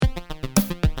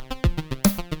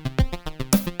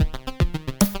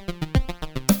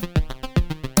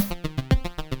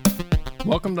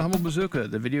Welcome to Humble Bazooka,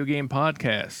 the video game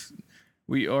podcast.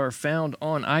 We are found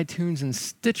on iTunes and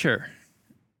Stitcher.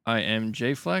 I am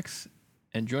JFlex,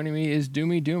 and joining me is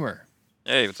Doomy Doomer.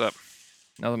 Hey, what's up?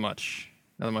 Nothing much.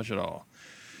 Nothing much at all.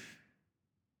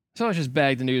 So let's just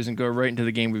bag the news and go right into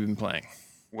the game we've been playing.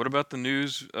 What about the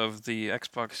news of the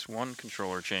Xbox One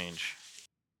controller change?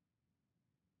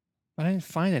 But I didn't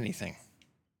find anything.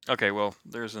 Okay, well,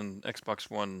 there's an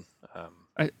Xbox One.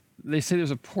 They say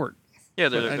there's a port. Yeah,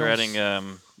 But I they're don't adding a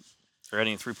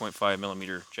 3.5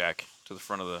 millimeter jack to the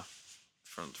front of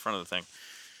the thing.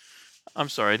 I'm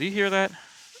sorry, did you hear that?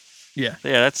 Yeah.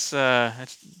 Yeah, that's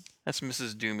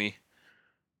Mrs. Doomy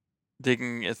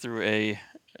digging it through a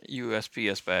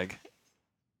USPS bag.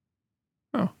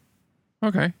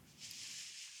 Okay.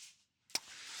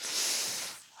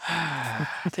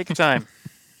 Take your time.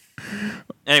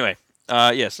 Anyway,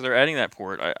 yeah, so they're adding that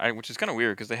port, which is kind of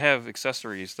weird because they have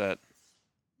accessories that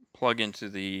plug into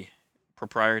the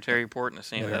proprietary port in the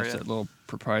same Yeah, area. that's that little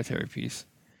proprietary piece.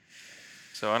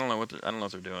 So I don't know what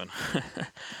they're doing.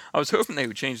 I was hoping they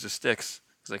would change the sticks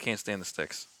because I can't stand the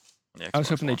sticks. I was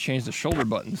hoping they'd change the shoulder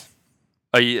buttons.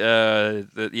 Yeah,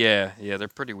 they're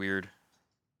pretty weird.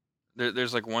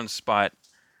 There's like one spot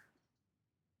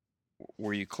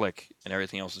where you click and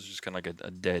everything else is just kind of like a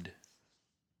dead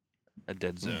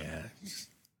zone. Yeah.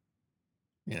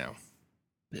 You know.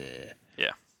 Yeah.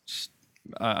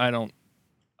 I don't.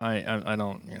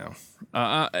 You know.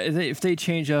 If they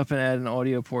change up and add an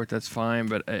audio port, that's fine.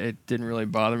 But it didn't really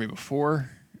bother me before.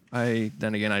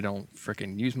 Then again, I don't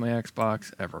frickin' use my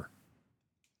Xbox ever.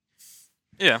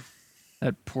 Yeah.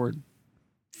 That poor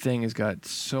thing has got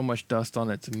so much dust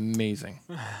on it. It's amazing.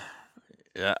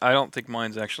 Yeah, I don't think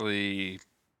mine's actually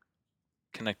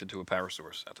connected to a power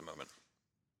source at the moment.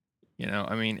 You know,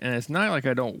 I mean, and it's not like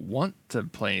I don't want to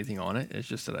play anything on it. It's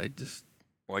just that I just.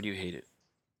 Why do you hate it?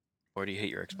 Why do you hate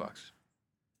your Xbox?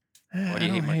 Why do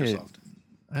you hate Microsoft?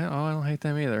 I don't hate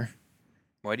them either.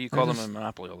 Why do you call them a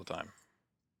monopoly all the time?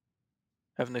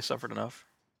 Haven't they suffered enough?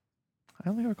 I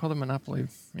don't think I would call them monopoly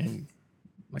in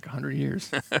like 100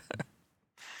 years.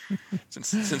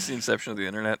 since the inception of the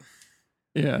internet.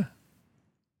 Yeah.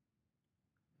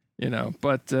 You know,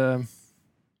 but you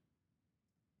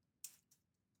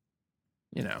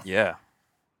know. Yeah.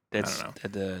 That's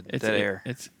dead air.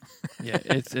 It's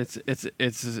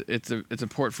a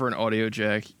port for an audio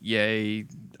jack. Yay!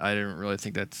 I didn't really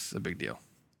think that's a big deal.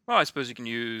 Well, I suppose you can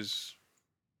use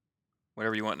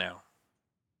whatever you want now.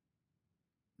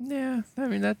 Yeah, I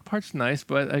mean that part's nice,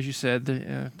 but as you said,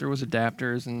 there was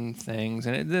adapters and things,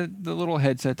 and the little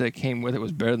headset that came with it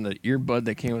was better than the earbud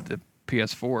that came with the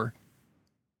PS4.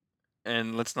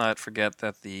 And let's not forget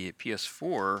that the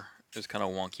PS4 is kind of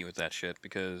wonky with that shit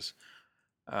because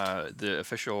the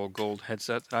official gold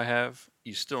headset that I have,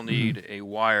 you still need a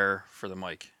wire for the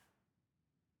mic.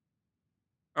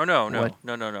 Oh no!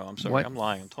 I'm sorry. What? I'm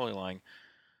lying. I'm totally lying.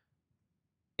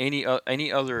 Any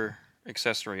other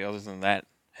accessory other than that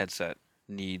headset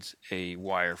needs a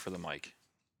wire for the mic,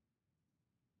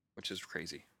 which is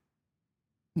crazy.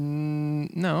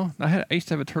 No, I used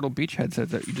to have a Turtle Beach headset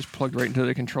that you just plugged right into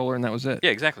the controller and that was it.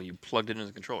 Yeah, exactly. You plugged it into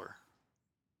the controller.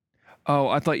 Oh,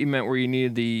 I thought you meant where you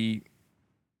needed the.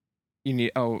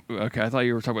 Oh, okay. I thought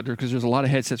you were talking about because there's a lot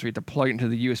of headsets where you have to plug it into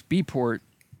the USB port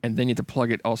and then you have to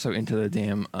plug it also into the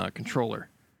damn controller,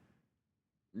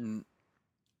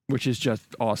 which is just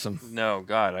awesome. No,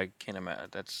 God, I can't imagine.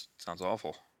 That sounds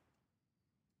awful.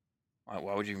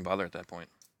 Why would you even bother at that point?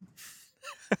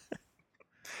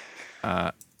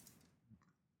 I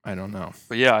don't know.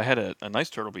 But yeah, I had a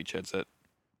nice Turtle Beach headset,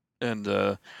 and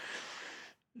the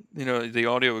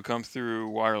audio would come through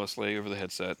wirelessly over the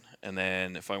headset, and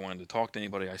then if I wanted to talk to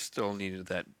anybody, I still needed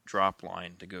that drop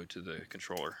line to go to the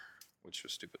controller, which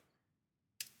was stupid.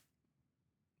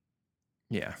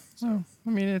 Yeah. So I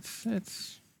mean, it's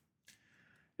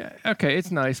yeah, okay.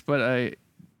 It's nice, but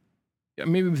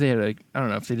maybe if they had I don't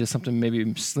know if they did something, maybe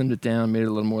slimmed it down, made it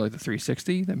a little more like the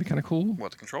 360. That'd be kind of cool.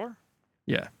 What, the controller?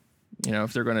 Yeah. You know,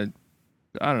 if they're gonna,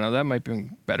 I don't know, that might be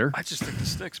better. I just think the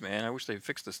sticks, man. I wish they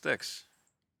fixed the sticks.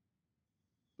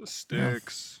 The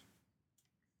sticks.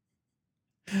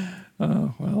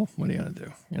 Oh well, what are you gonna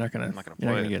do? You're not gonna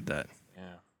get that.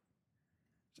 Yeah.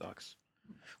 Sucks.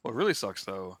 What really sucks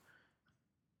though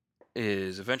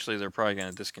is eventually they're probably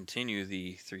gonna discontinue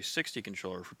the 360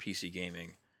 controller for PC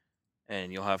gaming,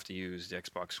 and you'll have to use the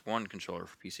Xbox One controller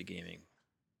for PC gaming.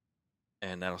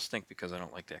 And that'll stink because I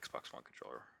don't like the Xbox One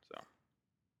controller. So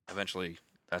eventually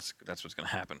that's what's gonna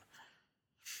happen.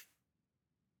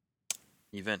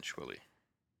 Eventually.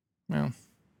 Well,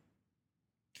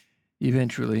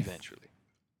 eventually.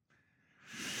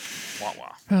 Wah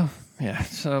wah. Well, yeah.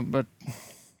 So, but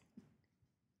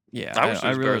Yeah, I wish there I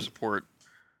was better really. support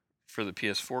for the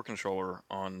PS4 controller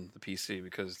on the PC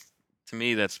because to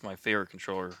me that's my favorite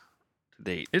controller to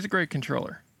date. It's a great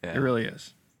controller. It Yeah. really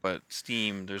is. But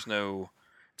Steam, there's no.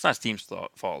 It's not Steam's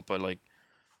fault, but like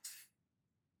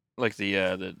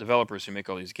the developers who make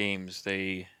all these games,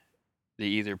 they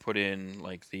either put in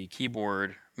like the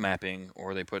keyboard mapping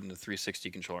or they put in the 360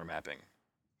 controller mapping.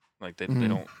 Like they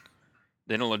Mhm.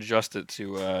 don't adjust it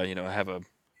to have a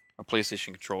PlayStation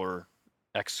controller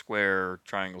X square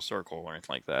triangle circle or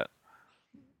anything like that.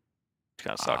 It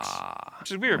kind of sucks. Ah,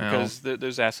 Which is weird well, because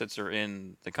those assets are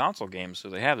in the console games, so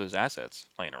they have those assets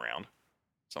laying around.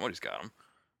 Somebody's got them.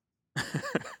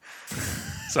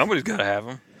 Somebody's got to have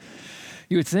them.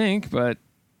 you would think, but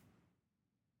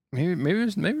maybe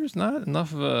there's not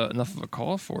enough of a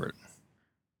call for it.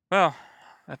 Well,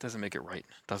 that doesn't make it right,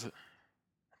 does it?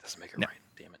 That doesn't make it No, right.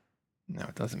 Damn it. no,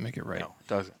 it doesn't make it right. No, it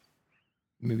doesn't.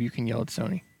 Maybe you can yell at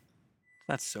Sony.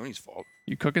 That's Sony's fault.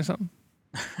 You cooking something?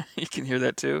 You can hear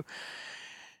that too.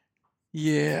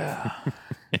 Yeah.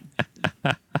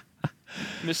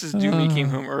 Mrs. Doomy came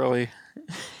home early.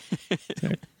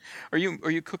 Are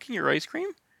you cooking your ice cream?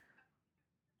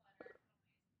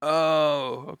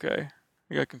 Oh, okay.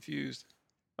 I got confused.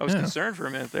 I was Yeah. concerned for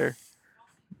a minute there.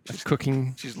 She's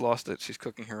cooking. She's lost it. She's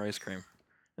cooking her ice cream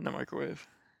in the microwave.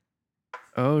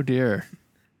 Oh dear.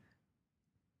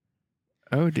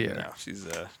 Oh dear. No, she's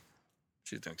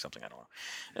doing something I don't know.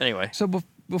 Anyway. So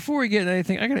before we get into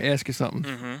anything, I gotta ask you something.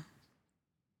 Mm-hmm.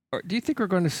 Do you think we're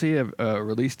going to see a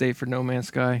release date for No Man's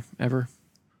Sky ever?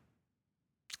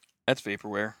 That's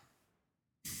vaporware.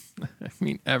 I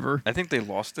mean, ever? I think they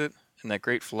lost it in that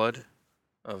great flood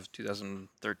of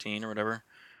 2013 or whatever.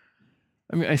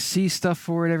 I mean, I see stuff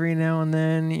for it every now and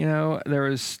then. You know, there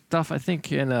was stuff I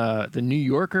think in the New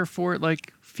Yorker for it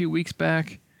like a few weeks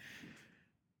back.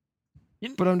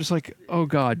 But I'm just like, oh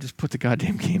god, just put the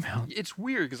goddamn game out. It's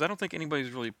weird because I don't think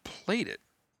anybody's really played it,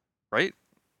 right?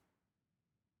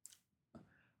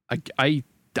 I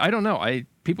don't know.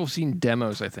 People have seen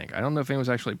demos. I think I don't know if anyone's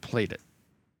actually played it.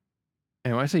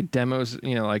 And when I say demos,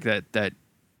 you know, like that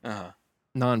Uh-huh.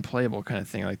 non-playable kind of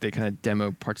thing, like they kind of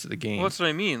demo parts of the game. Well, that's what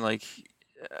I mean. Like,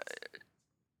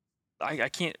 I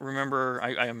can't remember.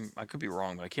 I could be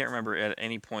wrong, but I can't remember at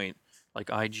any point like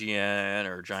IGN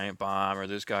or Giant Bomb or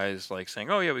those guys like saying,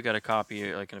 "Oh yeah, we got a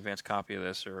copy, like an advanced copy of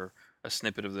this or a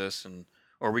snippet of this,"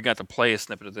 or we got to play a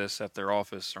snippet of this at their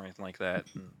office or anything like that.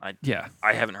 And Yeah.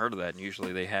 I haven't heard of that. And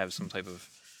usually they have some type of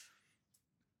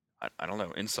I don't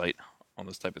know insight on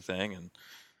this type of thing, and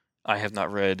I have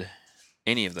not read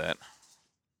any of that,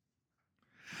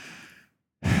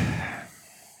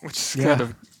 which is Yeah. kind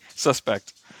of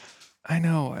suspect. I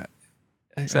know.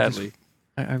 Sadly,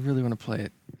 I really want to play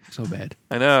it so bad.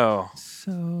 I know.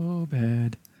 So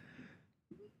bad.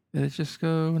 And it's just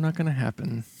not gonna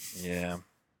happen. Yeah.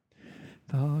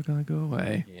 It's all gonna go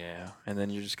away. Yeah, and then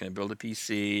you're just gonna build a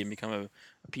PC and become a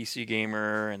PC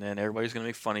gamer, and then everybody's gonna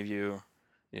make fun of you.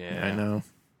 Yeah, I know.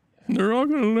 They're all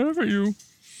gonna laugh at you.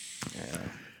 Yeah,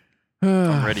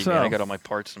 I'm ready, so, man. I got all my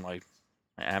parts in my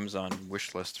Amazon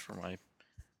wish list for my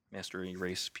Master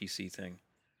Race PC thing.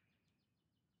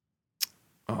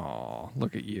 Oh,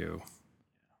 look at you.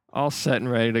 All set and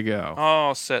ready to go.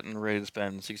 All set and ready to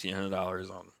spend $1,600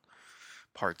 on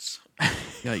parts,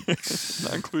 Yikes.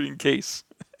 not including case.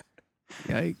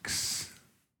 Yikes.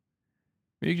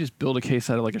 Maybe you just build a case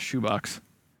out of like a shoebox.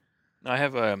 I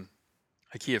have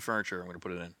IKEA furniture. I'm gonna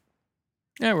put it in.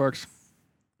 Yeah, it works.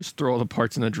 Just throw all the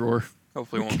parts in a drawer.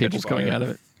 Hopefully, it won't Cables catch coming fire. out of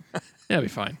it. Yeah, it'll be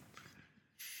fine.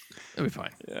 It'll be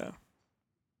fine. Yeah.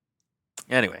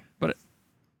 Anyway,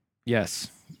 Yes.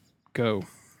 Go.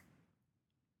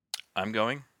 I'm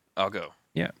going. I'll go.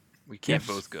 Yeah. We can't Yes.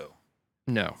 both go.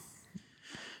 No.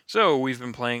 So we've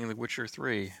been playing The Witcher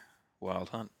 3 Wild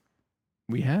Hunt.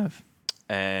 We have.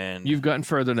 And You've gotten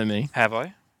further than me. have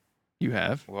I? You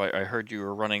have. Well, I heard you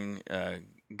were running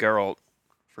Geralt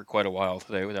for quite a while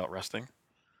today without resting.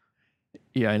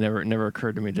 Yeah, it never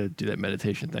occurred to me to do that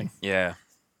meditation thing. Yeah.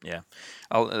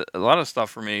 A lot of stuff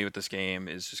for me with this game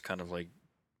is just kind of like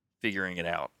figuring it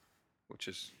out, which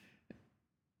is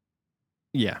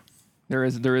Yeah. There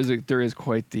is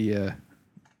quite the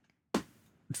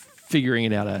figuring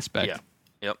it out aspect. Yeah.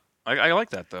 Yep. I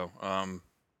like that though.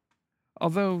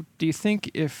 Although, do you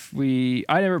think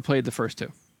I never played the first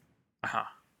two. Uh-huh.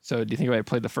 So do you think if I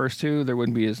played the first two, there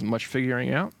wouldn't be as much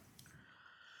figuring out?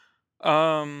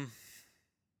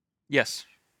 Yes,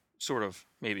 sort of,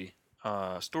 maybe.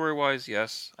 Story-wise,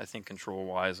 yes. I think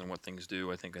control-wise and what things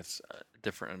do, I think that's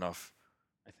different enough,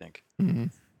 I think. Mm-hmm.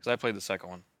 Because I played the second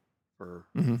one for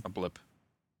Mm-hmm. a blip.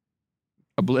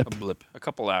 A blip. A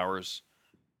couple hours.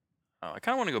 I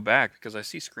kind of want to go back because I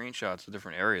see screenshots of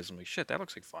different areas. I'm like, shit, that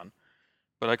looks like fun.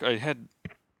 But I had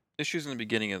issues in the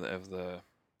beginning of the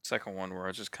second one where I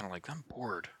was just kind of like, I'm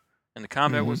bored, and the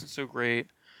combat Mhm. wasn't so great.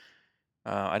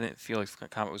 I didn't feel like the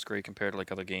combat was great compared to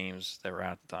like other games that were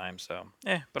out at the time. So,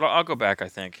 but I'll go back. I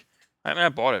think. I mean, I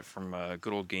bought it from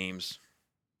Good Old Games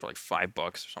for like $5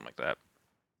 or something like that.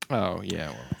 Oh yeah.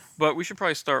 Well, But we should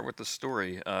probably start with the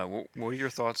story. What are your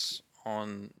thoughts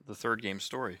on the third game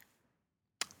story?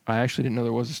 I actually didn't know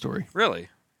there was a story. Really?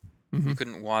 Hmm You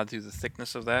couldn't wad through the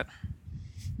thickness of that?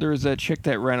 There was that chick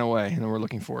that ran away, and we're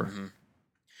looking for her. Hmm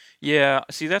Yeah,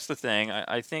 see, that's the thing.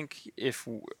 I think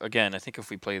I think if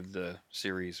we played the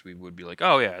series, we would be like,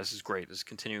 oh, yeah, this is great. This is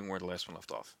continuing where the last one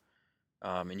left off.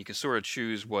 And you can sort of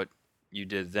choose what you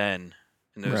did then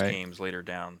in those Right. games later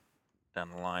down the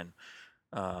line.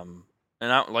 And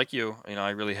like you know,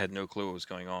 I really had no clue what was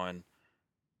going on,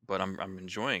 but I'm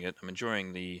enjoying it. I'm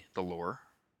enjoying the lore.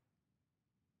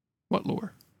 What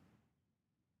lore?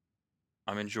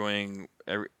 I'm enjoying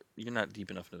you're not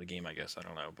deep enough into the game, I guess. I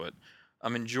don't know, but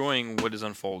I'm enjoying what is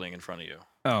unfolding in front of you.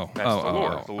 Oh, That's oh, the oh,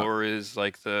 lore. oh, The oh. lore is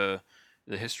like the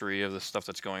history of the stuff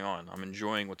that's going on. I'm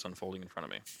enjoying what's unfolding in front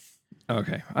of me.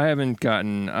 Okay, I haven't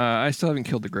gotten. I still haven't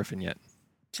killed the griffin yet,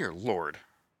 Dear Lord.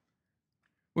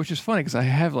 which is funny because I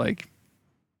have like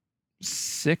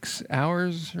 6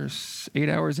 hours or 8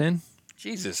 hours in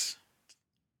Jesus.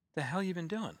 The hell you been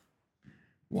doing?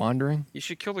 wandering. You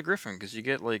should kill the griffin because you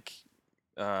get like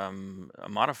a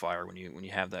modifier when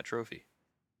you have that trophy.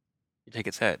 You take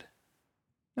its head.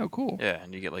 Oh, cool. Yeah,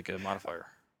 and you get like a modifier.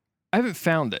 I haven't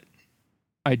found it.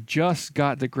 I just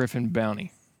got the griffin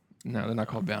bounty. No, they're not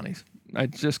called bounties. I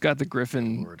just got the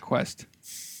griffin Lord. quest.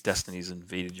 Destiny's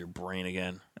invaded your brain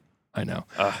again. I know.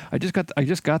 Ugh. I just got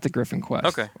the griffin quest.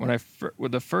 Okay.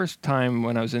 When the first time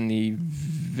when I was in the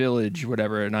village,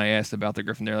 whatever, and I asked about the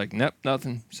griffin, they're like, "Nope,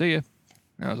 nothing. See ya."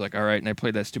 And I was like, "All right." And I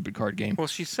played that stupid card game. Well,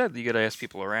 she said that you got to ask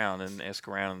people around and ask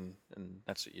around, and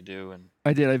that's what you do. And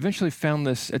I did. I eventually found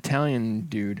this Italian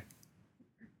dude.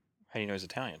 how do you know he's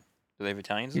Italian? Do they have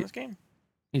Italians in He- this game?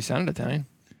 He sounded Italian.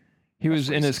 He That's was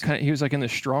in his racist. he was like in the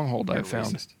stronghold I You're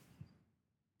found. racist.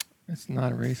 It's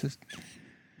not racist.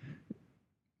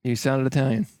 He sounded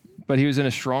Italian, but he was in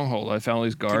a stronghold. I found all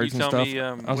these Can you guards and tell stuff. me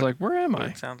I was like, "Where am what I?"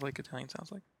 it sounds like Italian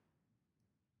sounds like?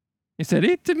 He said,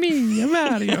 "It's me, I'm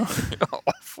Mario."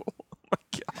 Awful. Oh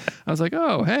my god. I was like,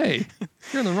 "Oh, hey,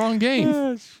 you're in the wrong game."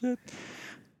 Oh, shit.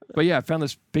 But yeah, I found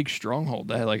this big stronghold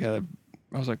that had like a.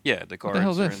 I was like, Yeah, the the guards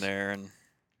hell's are this? in there, and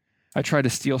I tried to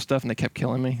steal stuff and they kept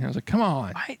killing me. I was like, "Come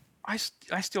on!" I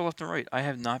steal left and right. I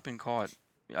have not been caught.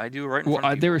 I do it right in Well,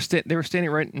 front of they people. were standing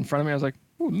right in front of me. I was like,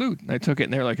 "Ooh, loot!" And I took it,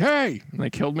 and they were like, "Hey!" And they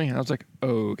killed me. And I was like,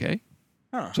 "Okay."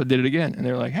 Huh. So I did it again, and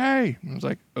they were like, "Hey!" And I was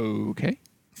like, "Okay."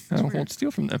 I weird. won't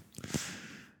steal from them.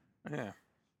 Yeah.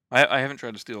 I haven't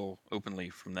tried to steal openly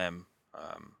from them.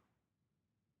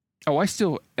 Oh, I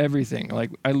steal everything.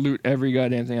 Like I loot every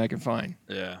goddamn thing I can find.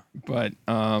 Yeah. But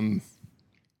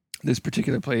this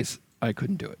particular place, I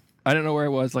couldn't do it. I don't know where I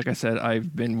was. Like I said, I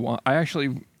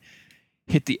actually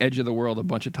hit the edge of the world a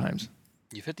bunch of times.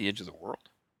 You've hit the edge of the world.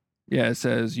 Yeah, it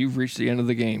says you've reached the end of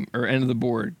the game or end of the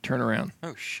board. Turn around.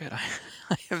 Oh shit!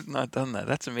 I have not done that.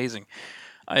 That's amazing.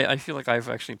 I feel like I've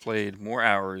actually played more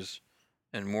hours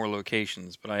and more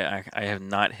locations, but I have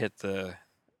not hit the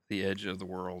edge of the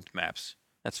world maps.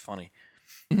 That's funny.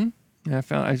 And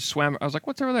I swam. I was like,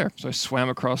 "What's over there?" So I swam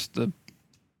across the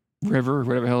river, or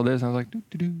whatever the hell it is. And I was like, "Doo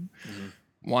doo doo."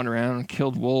 Wander around,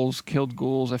 killed wolves, killed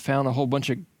ghouls. I found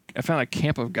a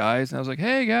camp of guys, and I was like,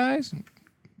 "Hey guys,"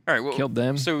 All right. Well, killed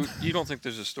them. so you don't think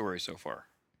there's a story so far?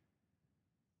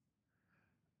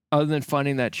 Other than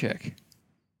finding that chick.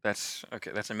 That's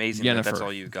okay. That's amazing. That's Yennefer.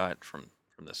 all you got from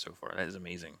this so far. That is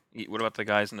amazing. What about the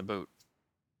guys in the boat?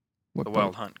 What The boat?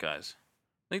 Wild Hunt guys.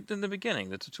 Like in the beginning,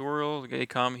 the tutorial, the guy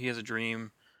come, he has a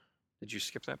dream. Did you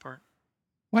skip that part?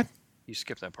 What? You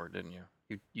skipped that part, didn't you?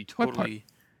 You What part?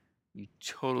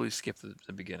 totally skipped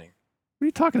the beginning. What are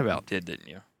you talking about? Didn't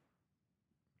you?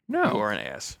 No. You are an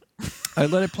ass. I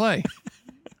let it play.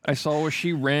 I saw where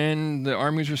she ran. The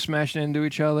armies were smashing into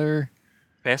each other.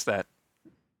 Past that.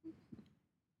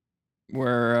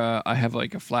 Where I have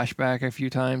like a flashback a few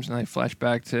times, and I flash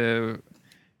back to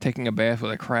taking a bath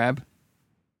with a crab.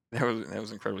 That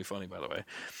was incredibly funny, by the way.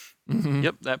 Mm-hmm.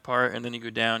 Yep, that part, and then you go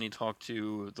down, you talk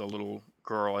to the little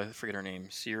girl. I forget her name,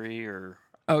 Siri or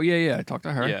Oh yeah. I talked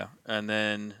to her. yeah, and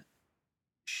then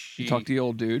You talked to the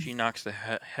old dude, she knocks the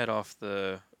head off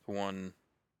the one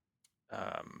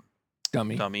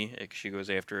dummy, dummy. She goes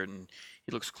after it, and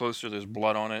he looks closer. There's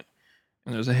blood on it.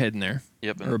 and there's a head in there.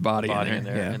 Yep, Or a body in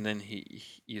there, yeah. And then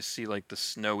you see like the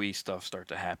snowy stuff start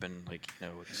to happen. Like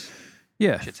it's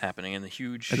Yeah. shit's happening, and the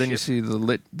huge And then you ship. see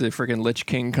the freaking Lich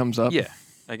King comes up. Yeah,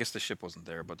 I guess the ship wasn't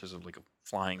there, but there's like a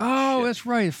flying Oh, ship. that's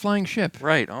right, a flying ship.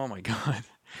 Right. Oh my god.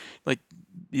 Like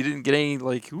you didn't get any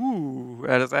like ooh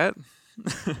out of that.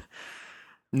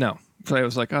 No. So I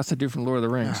was like, oh, it's the dude from Lord of the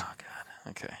Rings. Oh god.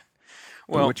 Okay.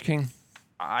 The Well, Witch King.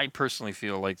 I personally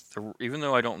feel like even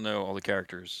though I don't know all the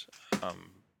characters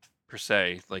per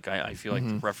se, like I feel like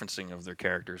the Mhm. referencing of their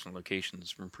characters and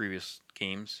locations from previous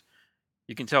games,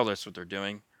 you can tell that's what they're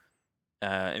doing.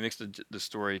 It makes the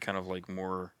story kind of like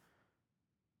more.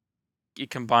 It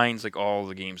combines like all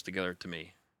the games together to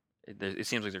me. It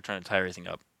seems like they're trying to tie everything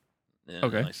up in a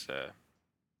Okay. nice,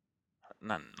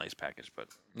 not a nice package, but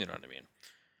you know what I mean.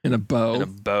 In a In bow. a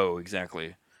bow,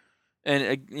 exactly.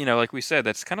 And you know, like we said,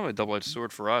 that's kind of a double-edged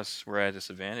sword for us. We're at a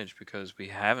disadvantage because we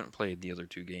haven't played the other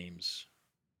two games,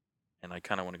 and I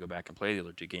kind of want to go back and play the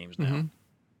other two games now.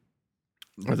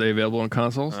 Are they available on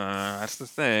consoles? That's the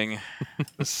thing.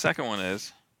 The second one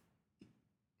is.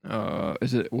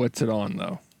 Is it? What's it on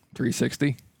though?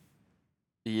 360.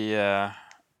 Yeah,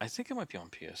 I think it might be on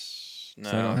PS. No,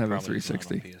 So I don't have a probably is not on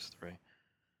 360. PS3.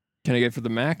 Can I get it for the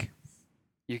Mac?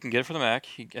 You can get it for the Mac.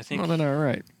 I think Well, then all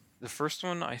right. the first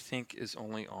one I think is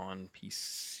only on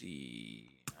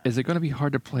PC. Is it going to be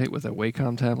hard to play it with a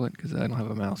Wacom tablet? Because I don't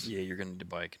have a mouse. Yeah, you're gonna need to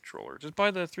buy a controller. Just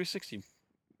buy the 360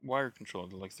 wired controller.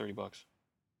 They're like $30.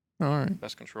 All right.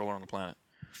 Best controller on the planet.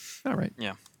 All right.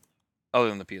 Other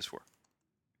than the PS4.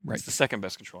 Right. It's the second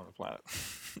best controller on the planet.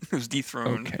 It was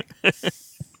dethroned.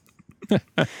 Okay.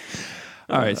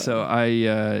 All right. So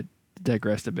I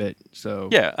digressed a bit. So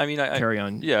Yeah, I mean, I carry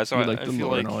on. yeah. So You I, like I the feel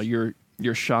lore like and all.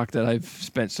 You're shocked that I've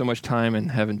spent so much time and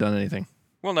haven't done anything.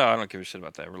 well, no, I don't give a shit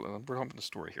about that. We're humping the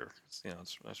story here. You know,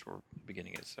 that's where the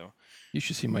beginning is. So You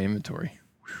should see my inventory.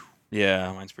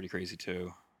 yeah, mine's pretty crazy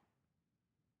too.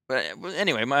 But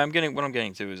anyway, what I'm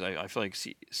getting to is I feel like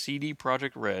CD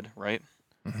Project Red, right?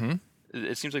 Mm-hmm.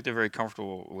 It seems like they're very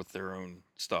comfortable with their own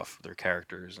stuff, their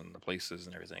characters and the places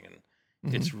and everything, and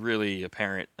Mm-hmm. it's really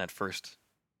apparent that first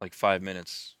like 5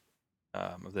 minutes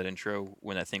of that intro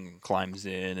when that thing climbs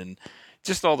in and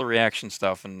just all the reaction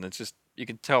stuff, and it's just you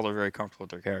can tell they're very comfortable with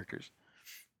their characters,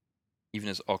 even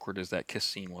as awkward as that kiss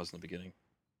scene was in the beginning.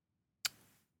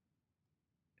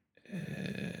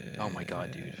 Oh my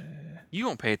god, dude. You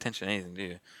don't pay attention to anything, do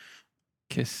you?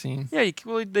 Kiss scene. Yeah,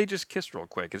 well, they just kissed real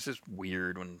quick. It's just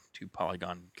weird when two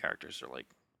polygon characters are like,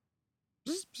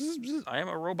 bzz, bzz, bzz, I am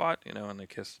a robot, you know, and they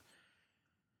kiss.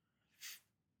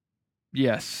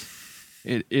 Yes,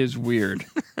 it is weird.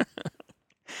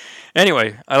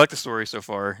 Anyway, I like the story so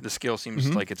far. The scale seems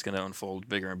Mhm. like it's going to unfold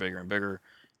bigger and bigger and bigger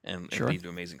and Sure. lead to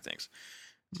amazing things.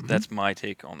 So Mhm. that's my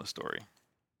take on the story.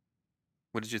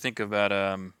 What did you think about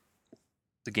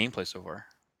the gameplay so far?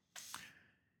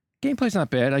 Gameplay's not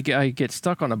bad. I get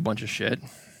stuck on a bunch of shit.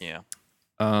 Yeah.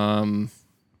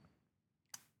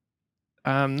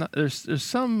 There's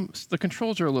some the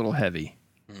controls are a little heavy.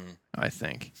 Mhm. I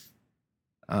think.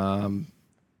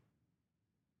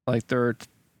 Like there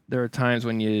are times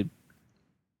when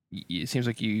it seems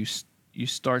like you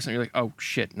start something, you're like, oh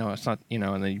shit, no, it's not,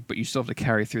 and then but you still have to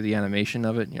carry through the animation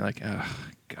of it, and you're like, oh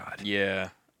god. Yeah.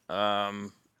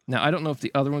 Now I don't know if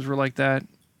the other ones were like that,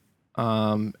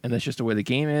 and that's just the way the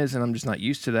game is, and I'm just not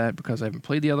used to that because I haven't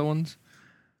played the other ones.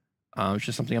 It's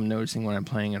just something I'm noticing when I'm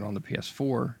playing it on the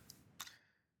PS4.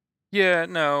 Yeah,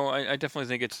 no, I definitely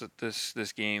think it's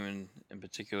this game in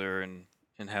particular and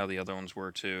how the other ones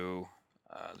were too.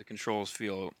 The controls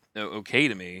feel okay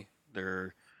to me.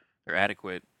 They're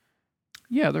adequate.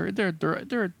 Yeah, they're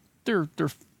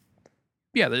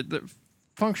yeah, they're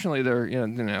functionally they're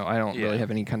I don't really Yeah.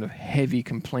 have any kind of heavy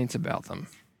complaints about them.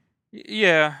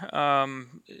 Yeah,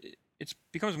 it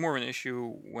becomes more of an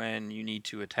issue when you need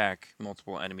to attack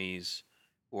multiple enemies,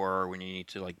 or when you need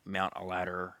to like mount a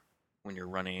ladder when you're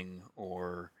running,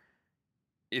 or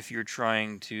if you're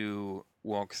trying to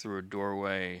walk through a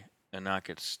doorway and not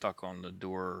get stuck on the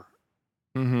door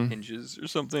Mm-hmm. hinges or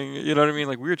something. You know what I mean?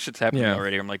 Like weird shit's happening Yeah.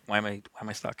 already. I'm like, why am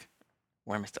I stuck?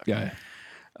 Why am I stuck? Yeah.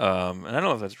 And I don't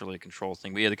know if that's really a control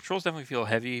thing, but yeah, the controls definitely feel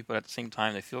heavy, but at the same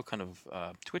time, they feel kind of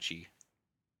twitchy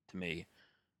to me,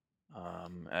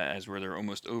 as where they're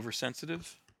almost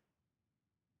oversensitive,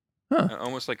 Huh.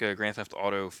 almost like a Grand Theft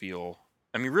Auto feel.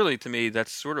 I mean, really, to me,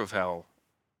 that's sort of how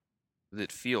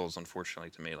it feels. Unfortunately,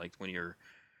 to me, like when you're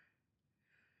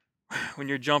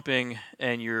jumping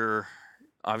and you're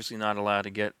obviously not allowed to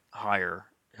get higher,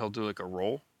 he'll do like a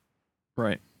roll.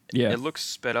 Right. Yeah. It looks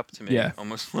sped up to me, Yeah.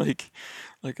 almost like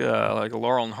a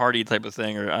Laurel and Hardy type of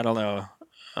thing, or I don't know.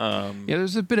 Yeah,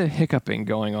 there's a bit of hiccuping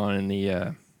going on in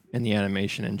the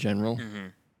animation in general.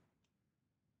 Mhm.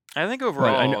 I think But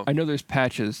overall, I know there's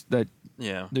patches that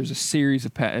yeah, there's a series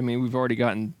of I mean, we've already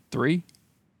gotten 3,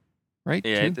 right?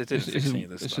 yeah, 2. it didn't fix any of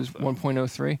this This stuff is though.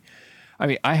 1.03. I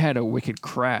mean, I had a wicked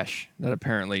crash that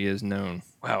apparently is known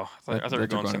Wow, I thought we were that they're going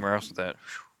going to. somewhere else with that.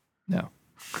 No,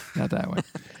 not that one.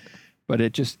 But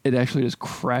it actually just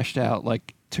crashed out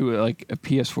like to a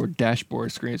PS4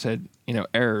 dashboard screen. It said,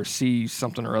 error C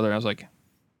something or other. And I was like,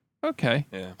 okay,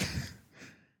 Yeah.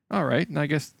 all right. And I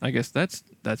guess that's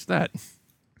that,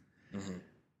 hmm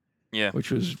Yeah.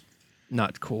 which was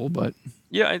not cool. But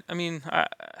Yeah. I mean, I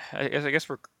guess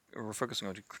we're focusing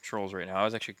on controls right now. I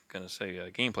was actually gonna say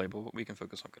gameplay, but we can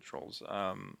focus on controls.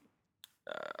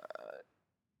 Uh,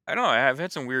 I don't know. I've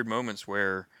had some weird moments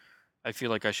where I feel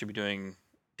like I should be doing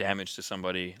damage to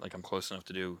somebody, like I'm close enough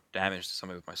to do damage to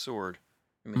somebody with my sword.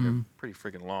 I mean, they're mm, pretty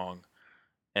freaking long,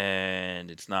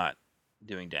 and it's not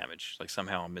doing damage. Like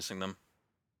somehow I'm missing them.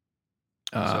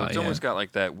 So it's yeah, almost got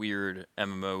like that weird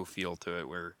MMO feel to it,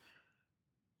 where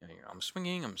I'm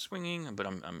swinging, but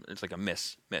it's like a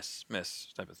miss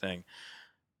type of thing.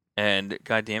 And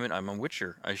god damn it, I'm a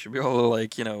Witcher. I should be able to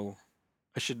like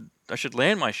I should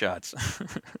land my shots. I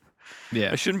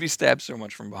yeah. shouldn't be stabbed so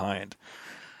much from behind.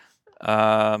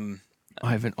 Um,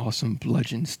 I have an awesome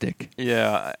bludgeon stick.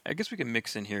 yeah, I guess we can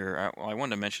mix in here. I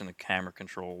wanted to mention the camera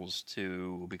controls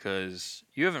too because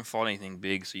you haven't fought anything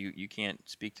big, so you can't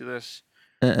speak to this.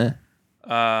 Uh-uh.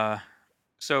 Uh,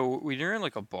 so when you're in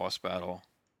like a boss battle,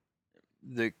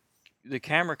 the the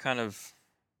camera kind of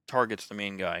targets the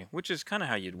main guy, which is kind of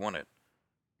how you'd want it.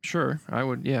 Sure, I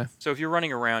would. Yeah, So if you're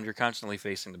running around, you're constantly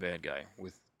facing the bad guy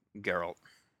with Geralt.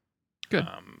 good.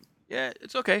 Yeah,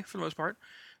 it's okay for the most part.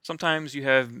 Sometimes you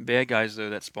have bad guys though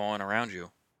that spawn around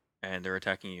you, and they're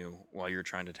attacking you while you're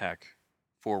trying to attack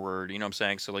forward. You know what I'm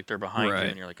saying? So like they're behind you, Right.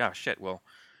 and you're like, oh shit. Well,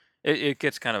 it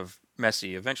gets kind of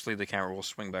messy. Eventually, the camera will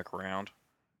swing back around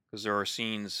because there are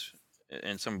scenes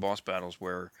in some boss battles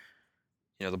where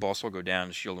the boss will go down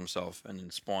and shield himself, and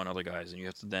then spawn other guys, and you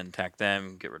have to then attack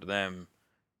them, get rid of them.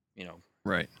 You know,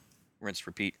 Right. rinse,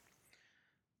 repeat.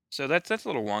 So that's a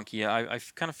little wonky. I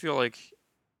kind of feel like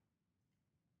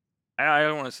I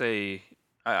don't want to say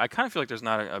I kind of feel like there's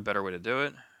not a better way to do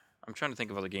it. I'm trying to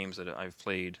think of other games that I've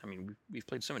played. I mean, we've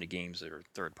played so many games that are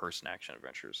third-person action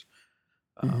adventures.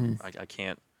 Hmm. I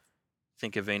can't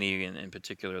think of any in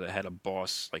particular that had a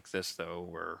boss like this though,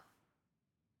 where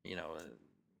you know,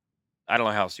 I don't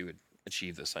know how else you would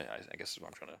achieve this. I guess is what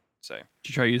I'm trying to say. Did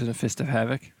you try using a fist of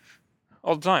havoc?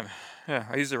 All the time. Yeah,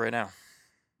 I use it right now.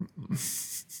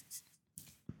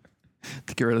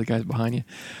 To get rid of the guys behind you.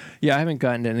 Yeah, I haven't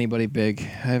gotten to anybody big. I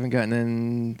haven't gotten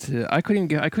into. I couldn't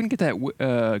get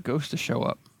that ghost to show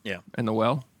up. Yeah. In the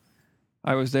well.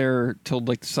 I was there till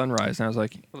like the sunrise, and I was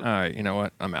like, all right, you know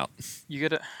what? I'm out. You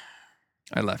gotta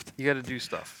I left. do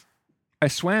stuff. I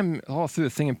swam all through the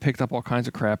thing and picked up all kinds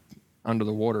of crap under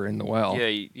the water in the well. Yeah,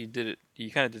 you did it. You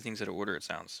kind of did things out of order. It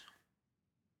sounds.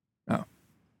 Oh.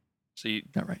 So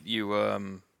Not right.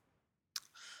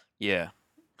 yeah.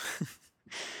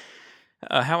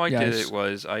 How I Yeah, did it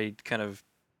was I kind of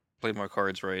played my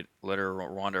cards right, let her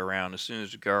wander around. As soon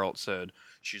as Geralt said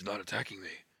she's not attacking me,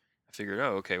 I figured,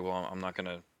 oh, okay, well I'm not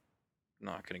gonna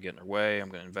get in her way. I'm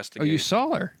gonna Oh, investigate. you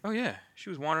saw her? Oh yeah, she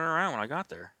was wandering around when I got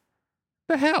there.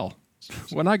 The hell? So,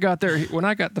 When I got there,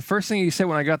 the first thing he said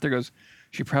when I got there goes,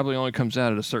 she probably only comes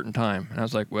out at a certain time. And I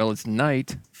was like, well, it's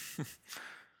night.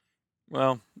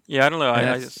 well, yeah, I don't know. And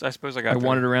I suppose I got I there.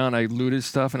 wandered around, I looted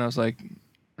stuff, and I was like, and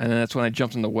then that's when I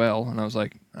jumped in the well, and I was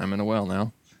like, I'm in the well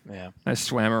now. Yeah. I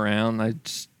swam around, I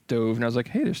dove, and I was like,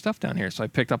 hey, there's stuff down here. So I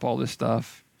picked up all this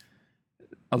stuff,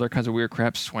 other kinds of weird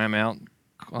crap, swam out,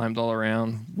 climbed all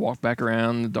around, walked back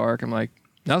around in the dark. I'm like,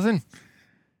 nothing.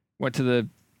 Went to the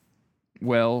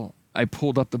well. I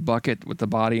pulled up the bucket with the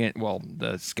body,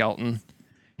 the skeleton.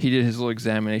 He did his little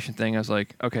examination thing. I was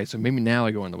like, okay, so maybe now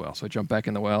I go in the well. So I jumped back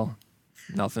in the well.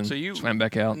 Nothing. So you swam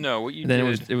back out. No, what you And then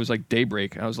did. it was like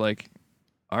daybreak. I was like,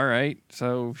 all right,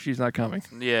 so she's not coming.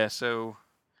 Yeah. So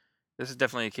this is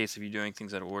definitely a case of you doing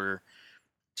things out of order.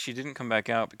 She didn't come back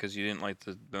out because you didn't light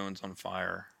the bones on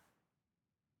fire.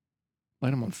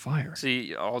 Light them on fire.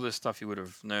 See, all this stuff you would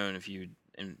have known if you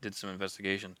did some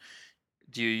investigation.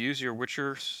 Do you use your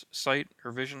Witcher sight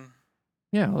or vision?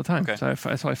 Yeah, all the time. Okay. So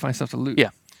that's how I find stuff to loot.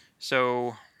 Yeah.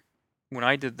 So when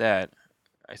I did that,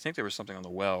 I think there was something on the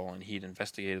well, and he'd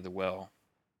investigated the well.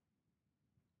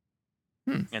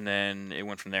 And then it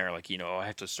went from there. Like, I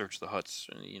have to search the huts,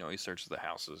 and he searches the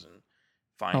houses and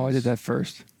finds. Oh, I did that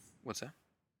first. What's that?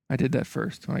 I did that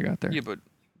first when I got there. Yeah, but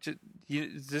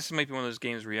this might be one of those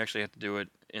games where you actually have to do it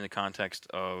in the context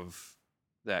of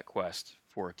that quest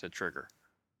for it to trigger.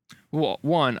 Well,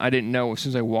 one, I didn't know as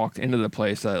soon as I walked into the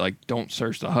place that like don't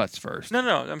search the huts first. No,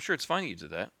 I'm sure it's fine you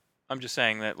did that. I'm just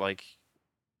saying that like,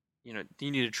 you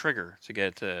need a trigger to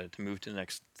get to move to the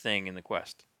next thing in the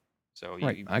quest. So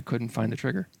Right. I couldn't find the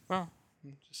trigger. well,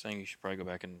 I'm just saying you should probably go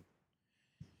back and.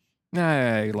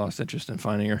 I lost interest in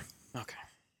finding her. Okay.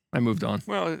 I moved on.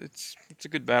 Well, it's a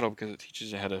good battle because it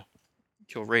teaches you how to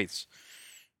kill wraiths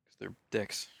because they're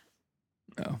dicks.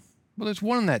 Oh. Well, there's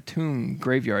one in that tomb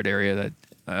graveyard area that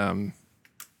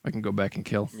I can go back and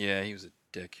kill. Yeah, he was a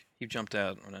dick. He jumped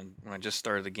out when I just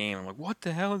started the game. I'm like, what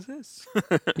the hell is this?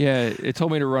 Yeah, it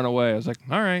told me to run away. I was like,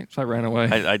 all right, so I ran away.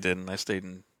 I didn't. I stayed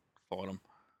and fought him.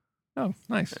 Oh,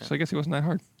 nice. Yeah. So I guess it wasn't that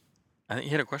hard. I think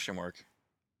he had a question mark.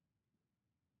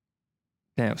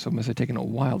 Damn, so it must have taken a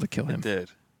while to kill It him. did.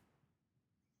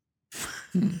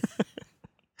 Hmm.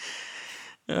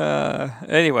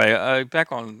 Anyway,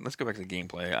 let's go back to the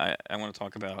gameplay. I want to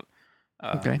talk about.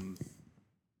 Okay.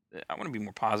 I want to be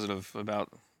more positive about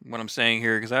what I'm saying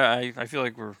here because I feel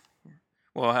like we're.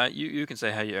 Well, you can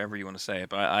say however you want to say it,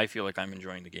 but I feel like I'm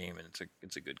enjoying the game and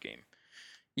it's a good game,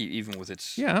 even with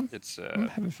its Yeah, its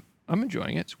I'm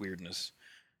enjoying it. its weirdness.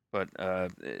 But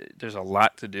there's a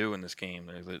lot to do in this game.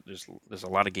 There's a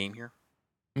lot of game here.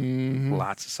 Mm-hmm.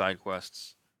 Lots of side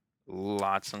quests.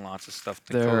 Lots and lots of stuff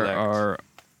to There collect.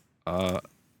 are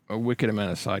a wicked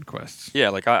amount of side quests. Yeah,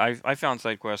 like I found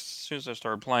side quests as soon as I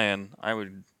started playing. I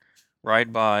would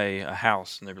ride by a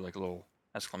house and there'd be like a little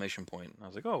exclamation point. And I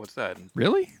was like, oh, what's that? And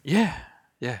Really? yeah.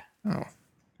 Oh.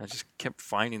 I just kept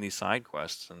finding these side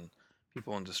quests and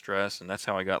people in distress, and that's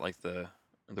how I got like the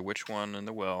witch one and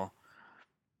the well.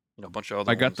 A bunch of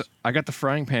other ones. I got the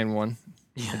frying pan one.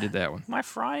 Yeah. I did that one. My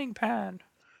frying pan.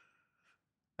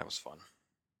 That was fun.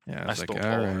 Yeah, I was stole like,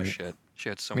 all all her right. shit. She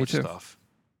had so Me much too. stuff.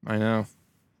 I know.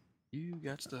 You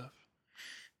got stuff.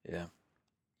 Yeah.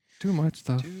 Too much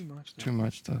stuff. Too much stuff. Too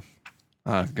much stuff.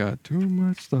 I've got too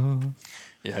much stuff.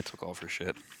 Yeah, I took all of her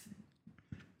shit.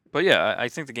 But yeah, I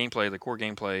think the core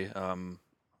gameplay,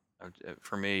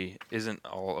 for me, isn't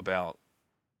all about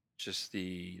just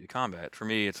the combat. For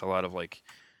me, it's a lot of like,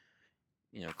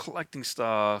 collecting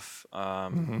stuff,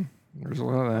 Mm-hmm. There's a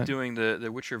lot of that. doing the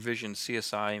Witcher Vision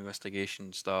CSI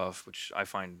investigation stuff, which I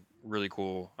find really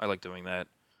cool. I like doing that.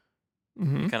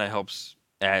 Mm-hmm. Kind of helps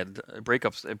it breaks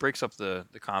up the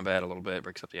combat a little bit,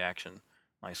 breaks up the action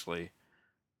nicely.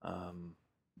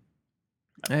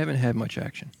 I haven't had much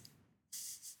action.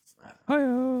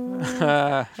 Hi-yo.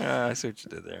 I see what you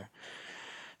did there.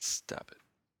 Stop it.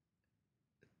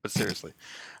 But seriously,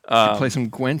 Should play some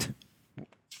Gwent.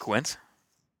 Gwent?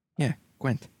 Yeah,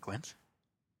 Gwent. Gwent?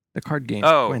 The card game.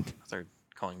 Oh, Gwent. they're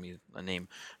calling me a name.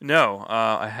 No,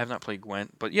 I have not played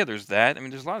Gwent, but yeah, there's that. I mean,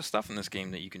 there's a lot of stuff in this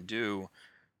game that you can do.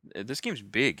 This game's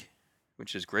big,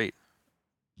 which is great.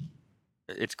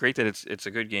 It's great that it's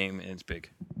a good game and it's big.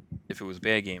 If it was a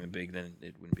bad game and big, then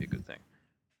it wouldn't be a good thing.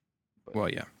 But Well,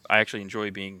 yeah. I actually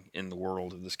enjoy being in the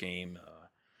world of this game.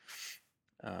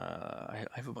 I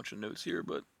have a bunch of notes here,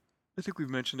 but I think we've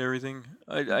mentioned everything.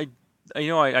 I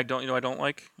don't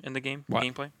like in the game What?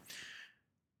 gameplay.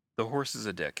 The horse is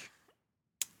a dick.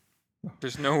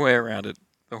 There's no way around it.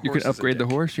 The horse You can is a upgrade the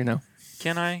dick. horse, you know.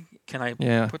 Can I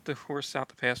Yeah. put the horse out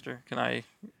the pasture? Can I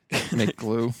Make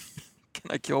glue. Can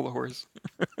I kill the horse?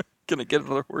 Can I get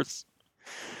another horse?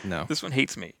 No. This one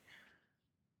hates me.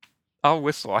 I'll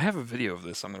whistle. I have a video of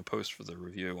this I'm going to post for the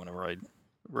review whenever I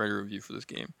write a review for this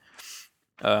game.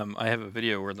 I have a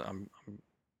video where I'm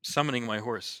summoning my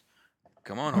horse.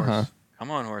 Come on, horse. Uh-huh.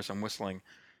 Come on, horse. I'm whistling.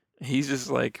 He's just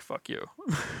like, fuck you.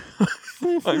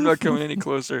 I'm not coming any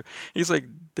closer. He's like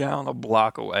down a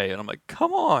block away. And I'm like,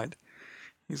 come on.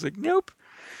 He's like, nope.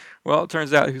 Well, it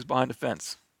turns out he was behind a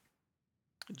fence.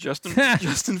 Just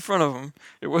in front of him.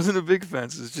 It wasn't a big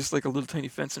fence. It was just like a little tiny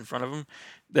fence in front of him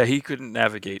that he couldn't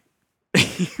navigate.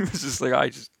 He was just like,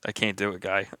 I can't do it,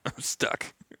 guy. I'm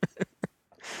stuck.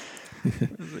 I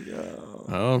was like, oh.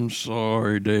 I'm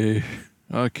sorry, Dave.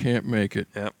 I can't make it.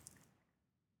 Yeah.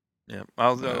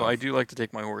 Although Wow. I do like to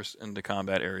take my horse into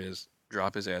combat areas,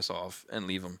 drop his ass off, and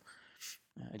leave him.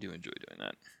 I do enjoy doing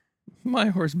that. My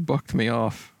horse bucked me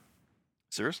off.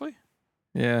 Seriously?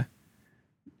 Yeah.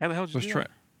 How the hell did you do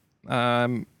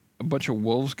that? A bunch of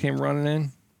wolves came running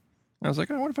in. I was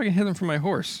like, I wonder if I can hit them from my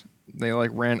horse. They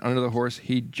like ran under the horse.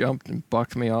 He jumped and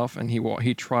bucked me off, and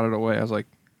he trotted away. I was like,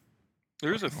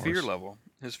 There's a fucking fear horse. level.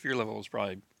 His fear level is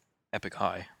probably epic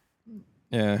high.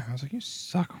 yeah. I was like, you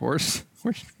suck, horse.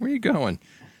 Where are you going?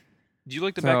 Do you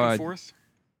like the So, back and forth?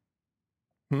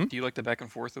 Hmm? Do you like the back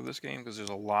and forth of this game? Because there's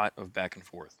a lot of back and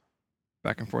forth.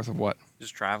 Back and forth of what?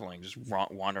 Just traveling, just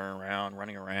wandering around,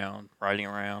 running around, riding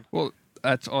around. Well,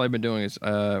 that's all I've been doing is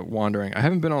wandering. I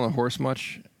haven't been on a horse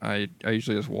much. I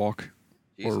usually just walk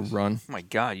or Jesus. run. Oh my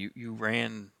God, you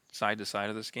ran side to side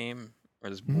of this game or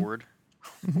this Mhm. board?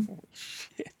 Mhm. Holy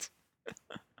shit!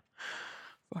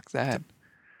 Fuck that.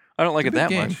 I don't like It's it a big that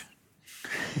game. much.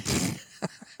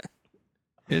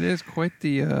 It is quite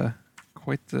the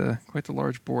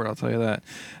large board. I'll tell you that.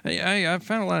 I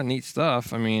found a lot of neat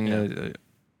stuff. I mean, Yeah.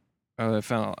 I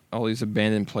found all these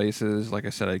abandoned places. Like I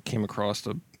said, I came across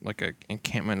like a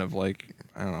encampment of like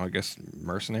I don't know, I guess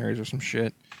mercenaries or some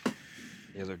shit.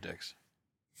 Yeah, they're dicks.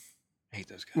 I hate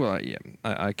those guys. Well, yeah,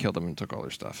 I killed them and took all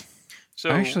their stuff. So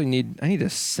I need to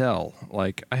sell.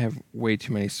 Like I have way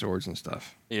too many swords and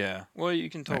stuff. yeah, well, you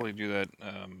can Right. totally do that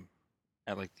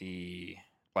at like the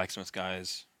blacksmith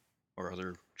guys or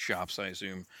other shops. I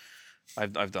assume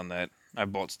I've done that. I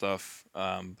bought stuff,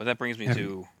 but that brings me Have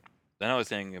to another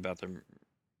thing about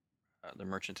the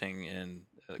merchanting and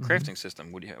Mhm. crafting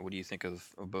system. What do you think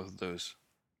of both of those?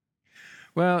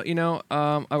 Well,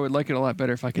 I would like it a lot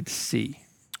better if I could see.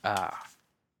 Ah,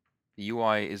 the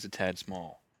UI is a tad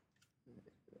small.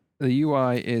 The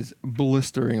UI is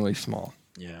blisteringly small.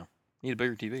 Yeah, need a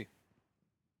bigger TV.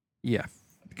 Yeah,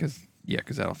 because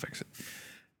that'll fix it.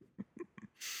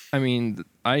 I mean,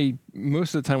 I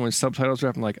most of the time when subtitles are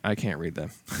up, I'm like, I can't read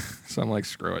them, so I'm like,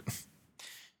 screw it.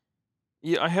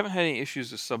 Yeah, I haven't had any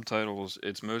issues with subtitles.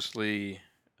 It's mostly,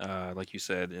 like you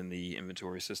said, in the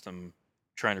inventory system,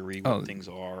 trying to read Oh, what things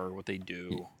are, what they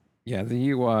do. yeah, the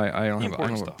UI, I don't The have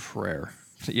important a stuff. prayer.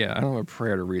 So, yeah, I don't have a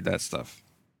prayer to read that stuff.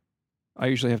 I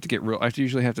usually have to get real. I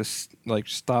usually have to like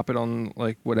stop it on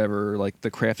like whatever, like the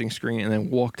crafting screen, and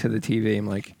then walk to the TV. I'm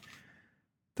like,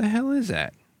 the hell is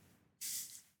that?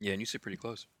 Yeah, and you sit pretty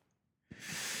close.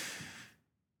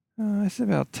 It's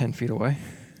about 10 feet away.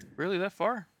 Really, that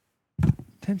far?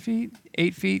 10 feet,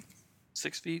 8 feet.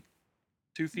 6 feet?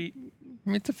 2 feet? I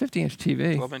mean, it's a 50-inch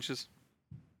TV. 12 inches?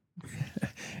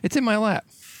 It's in my lap.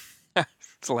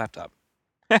 It's a laptop.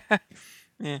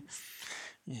 Yeah.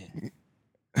 Yeah.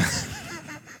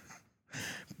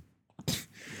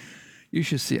 You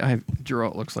should see.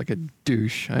 Geralt looks like a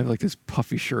douche. I have like this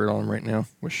puffy shirt on right now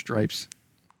with stripes.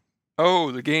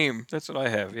 Oh, the game. That's what I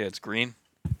have. Yeah, it's green.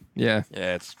 Yeah,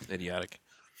 Yeah, it's idiotic.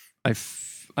 I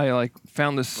like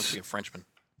found Looks this. like a Frenchman.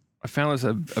 I found this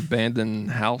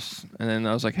abandoned house, and then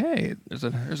I was like, hey, there's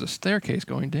a staircase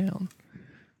going down.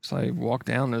 So I walked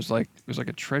down. There's like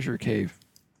a treasure cave.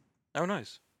 Oh,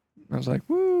 nice. I was like,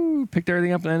 woo! Picked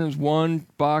everything up, and then there was one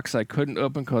box I couldn't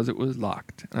open because it was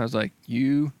locked. And I was like,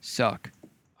 you suck.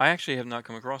 I actually have not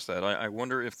come across that. I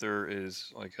wonder if there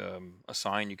is like a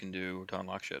sign you can do to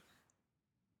unlock shit.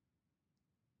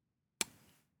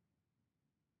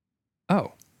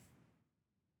 Oh,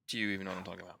 Do you even know what I'm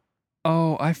talking about?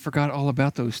 oh, I forgot all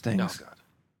about those Oh, things. God.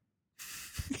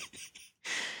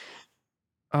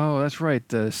 Oh, that's right.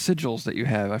 The sigils that you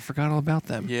have. I forgot all about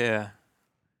them. Yeah.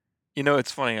 You know,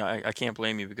 it's funny. I can't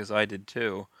blame you because I did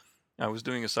too. I was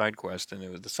doing a side quest,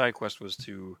 and the side quest was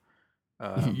to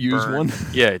Use burn. one?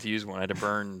 Yeah, to use one. I had to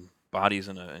burn bodies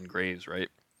in graves, right?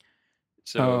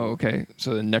 So Oh, okay.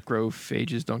 So the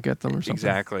necrophages don't get them or something?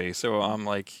 exactly. So I'm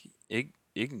like,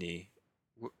 Igni,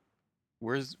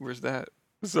 where's that?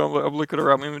 So I'm looking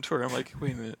around my inventory. I'm like,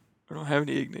 wait a minute, I don't have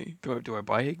any Igni. Do I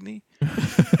buy Igni?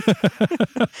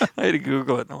 I had to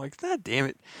Google it, and I'm like, God damn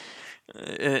it!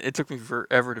 It took me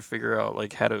forever to figure out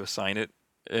like how to assign it,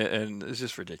 and it's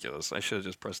just ridiculous. I should have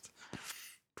just pressed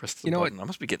the You know what? button. I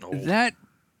must be getting old. That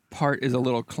part is a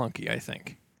little clunky, I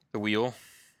think. The wheel.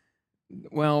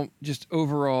 Well, just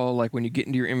overall, like when you get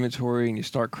into your inventory and you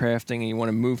start crafting and you want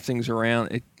to move things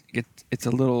around, it's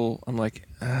a little. I'm like,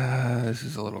 this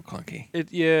is a little clunky.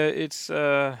 It's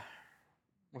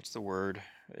what's the word?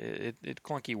 It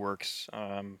clunky works.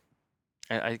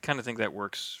 I kind of think that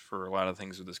works for a lot of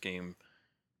things with this game.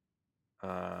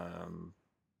 Um,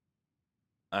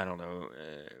 I don't know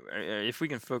if we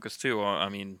can focus too. I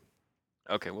mean,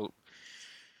 okay, well,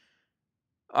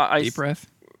 Deep breath.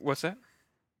 what's that?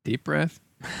 Deep breath.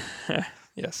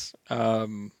 Yes.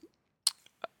 I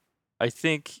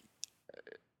think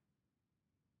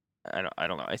I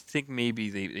don't know. I think maybe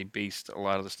they based a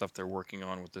lot of the stuff they're working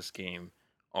on with this game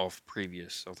off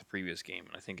the previous game,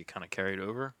 and I think it kind of carried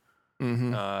over.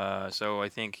 Mm-hmm. So I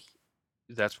think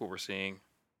that's what we're seeing,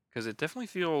 because it definitely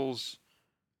feels.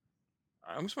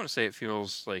 I almost want to say it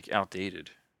feels like outdated.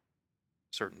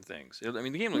 Certain things. I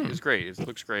mean, the game is great. It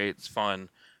looks great. It's fun,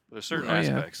 but there's certain Oh, yeah.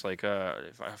 aspects like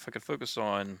if I could focus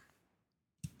on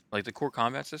like the core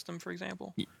combat system, for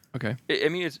example. Okay. I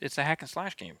mean, it's a hack and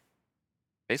slash game,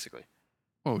 basically.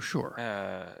 Oh, sure.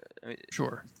 I mean,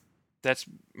 Sure. that's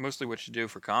mostly what you do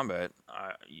for combat.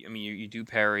 I mean, you do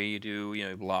parry, you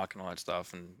do block and all that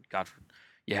stuff, and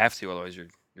you have to, otherwise you're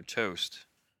toast.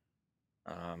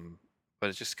 Um, but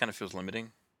it just kind of feels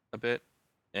limiting a bit,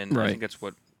 and I Right. think that's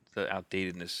what the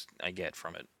outdatedness I get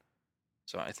from it.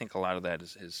 So I think a lot of that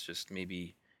is just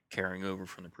maybe carrying over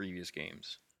from the previous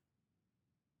games.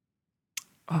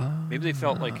 Maybe they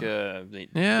felt like they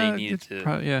Yeah, needed it's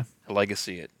probably yeah. to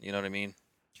legacy it. You know what I mean?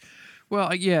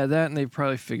 Well, yeah, that and they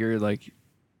probably figured like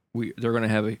they're going to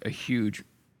have a huge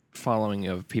following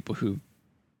of people who've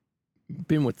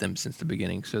been with them since the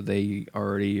beginning, so they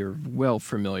already are well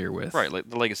familiar with. Right, like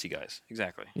the legacy guys.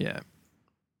 Exactly. Yeah.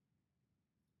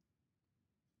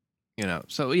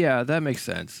 So yeah, that makes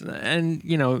sense. And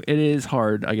it is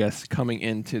hard, I guess, coming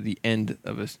into the end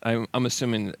of a. I'm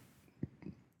assuming.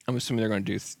 I'm assuming they're going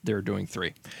to do. They're doing 3.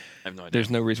 I have no idea.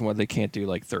 There's no reason why they can't do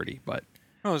like 30, but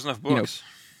Oh, there's enough books.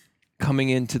 coming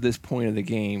into this point of the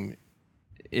game,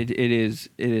 it is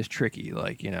tricky.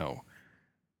 Like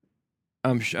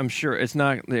I'm sure it's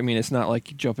not. I mean, it's not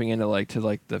like jumping into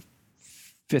the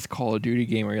 5th Call of Duty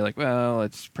game where you're like, well,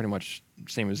 it's pretty much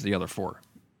the same as the other 4.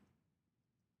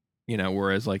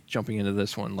 Whereas like jumping into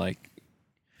this one, like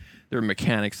there are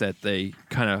mechanics that they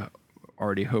kind of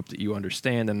already hope that you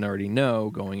understand and already know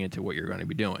going into what you're going to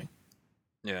be doing.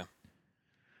 Yeah.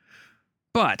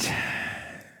 But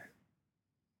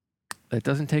that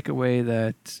doesn't take away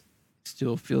that it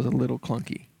still feels a little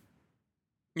clunky.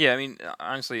 Yeah, I mean,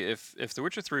 honestly, if The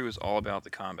Witcher 3 was all about the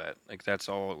combat, like that's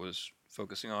all it was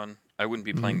focusing on, I wouldn't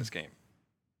be playing this game.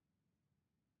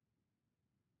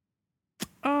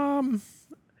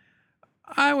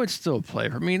 I would still play.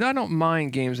 I mean, I don't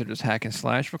mind games that just hack and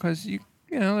slash because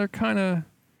they're kind of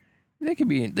they can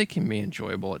be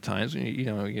enjoyable at times when you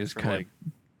just For kind of like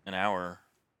an hour.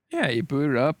 yeah, you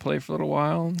boot it up, play for a little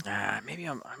while. Maybe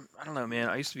I don't know, man.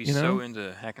 I used to be You so know?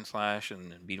 into hack and slash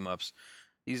and beat 'em ups.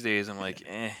 These days, I'm like,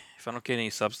 if I don't get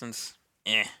any substance,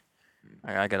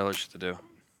 I got other shit to do.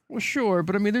 Well, sure,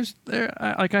 but I mean, I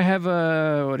have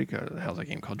what do you call it? The hell's that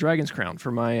game called? Dragon's Crown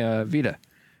for my Vita.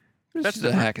 That's It's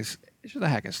just a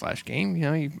hack and slash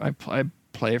game. I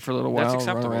play it for a little while, That's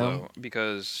acceptable run around, though,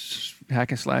 because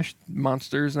hack and slash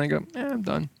monsters, and I go, I'm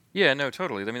done. yeah, no,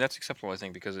 totally. I mean, that's acceptable, I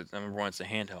think, because number one, it's a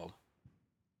handheld,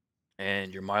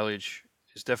 and your mileage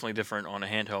is definitely different on a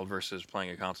handheld versus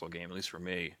playing a console game. At least for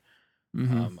me,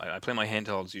 Mm-hmm. I play my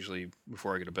handhelds usually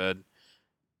before I go to bed,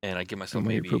 and I give myself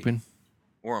When you're maybe, pooping.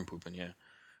 or I'm pooping, yeah.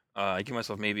 I give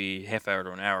myself maybe half hour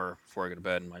to an hour before I go to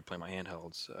bed, and I play my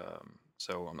handhelds.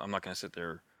 So I'm not gonna sit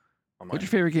there on my What's your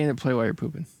favorite game to play while you're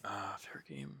pooping? favorite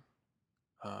game.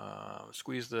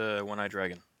 Squeeze the One-Eyed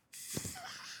Dragon.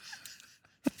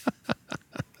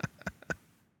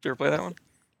 Did you ever play that one?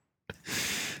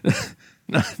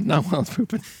 not while I'm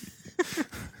pooping.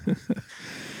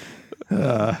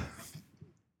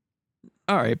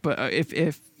 All right, but if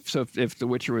The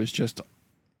Witcher was just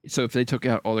if they took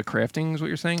out all the crafting, is what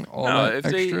you're saying? All No,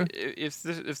 that extra?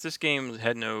 if this game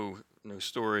had no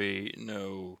story,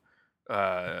 no.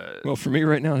 Well, for me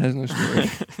right now, it has no story.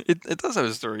 It does have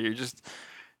a story.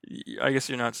 I guess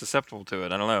you're not susceptible to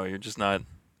it. I don't know. You're just not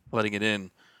letting it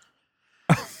in.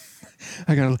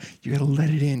 You gotta let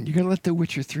it in. You gotta let The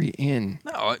Witcher 3 in.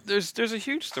 No, there's a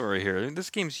huge story here. This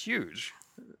game's huge.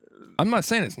 I'm not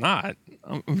saying it's not.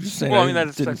 I'm just saying. Well, I mean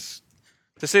that's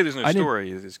to say there's no story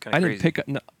is kind of crazy. Didn't pick up.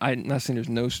 No, I'm not saying there's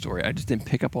no story. I just didn't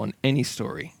pick up on any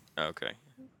story. Okay.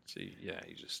 See, yeah,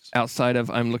 you just outside of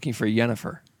I'm looking for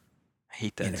Yennefer. I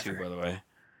hate that too, by the way.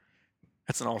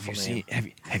 That's an awful name.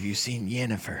 Have you seen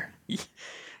Yennefer?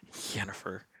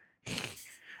 Yennefer.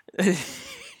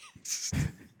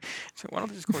 So why don't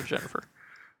they just call her Jennifer?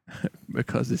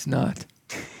 Because it's not.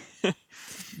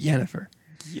 Yennefer.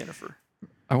 Yennefer.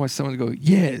 I want someone to go,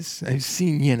 yes, I've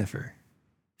seen Yennefer.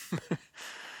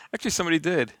 Actually, somebody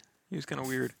did. He was kind of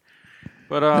weird.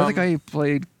 But the guy you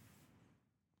played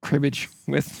cribbage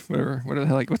with,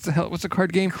 whatever, what's the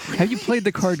card game? Have you played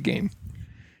the card game?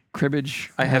 Cribbage.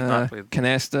 I have not played.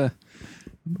 Canasta.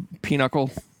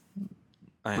 Pinochle.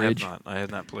 I Bridge. have not. I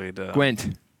have not played.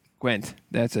 Gwent.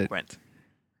 That's it. Gwent.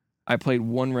 I played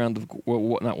one round of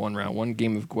not one round, one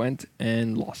game of Gwent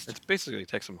and lost. It's basically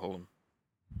Texas Hold'em.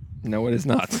 No, it is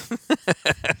not.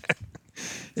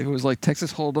 If it was like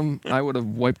Texas Hold'em, I would have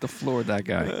wiped the floor with that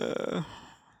guy.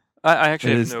 I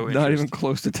actually have It no is interest. not even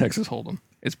close to Texas Hold'em.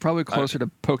 It's probably closer to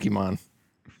Pokemon.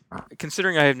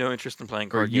 Considering I have no interest in playing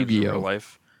card games in Yu-Gi-Oh. real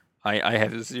life, I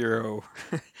have zero.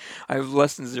 I have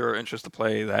less than zero interest to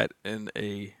play that in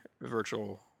a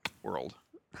virtual world.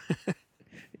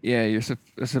 Yeah,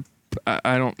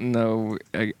 I don't know.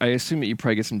 I assume that you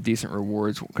probably get some decent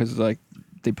rewards because like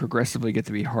they progressively get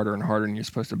to be harder and harder, and you're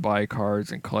supposed to buy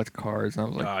cards and collect cards. And I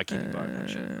was like, I can't be buying that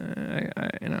shit.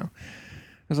 I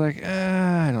was like,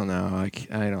 I don't know,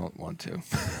 I don't want to.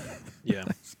 Yeah.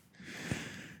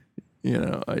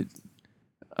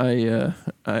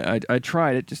 I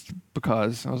tried it just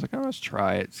because I was like, oh, let's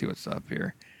try it, see what's up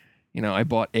here. I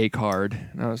bought a card,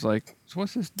 and I was like, so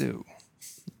what's this do?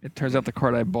 It turns out the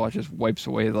card I bought just wipes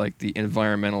away like the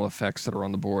environmental effects that are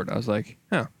on the board. I was like,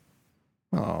 oh,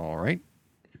 all right.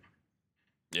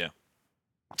 Yeah.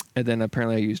 And then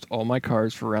apparently I used all my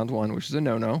cards for round 1, which is a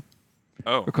no-no.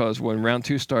 Oh. Because when round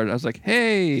 2 started, I was like,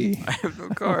 hey, I have no I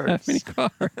don't cards. have many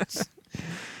cards.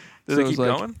 Does So it was keep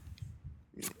like,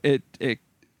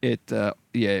 going?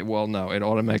 Yeah, well, no, it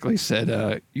automatically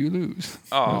said, you lose.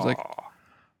 Oh. I was like,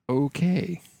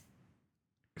 okay.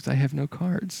 Because I have no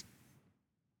cards.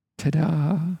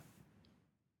 Ta-da.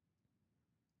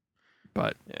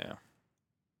 But Yeah.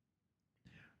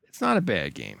 it's not a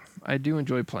bad game. I do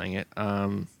enjoy playing it.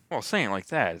 Well, saying it like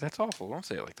that, that's awful. Don't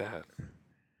say it like that.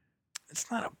 It's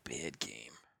not a bad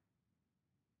game.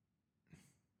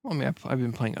 Well, I mean, I've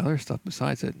been playing other stuff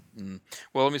besides it.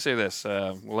 Well, let me say this.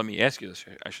 Let me ask you this,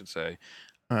 I should say.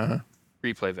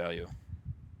 Replay value.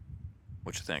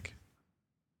 What you think?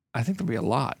 I think there'll be a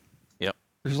lot. Yep.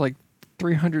 There's like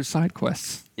 300 side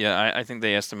quests. Yeah, I think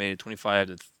they estimated 25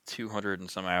 to 200 and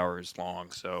some hours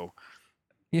long. So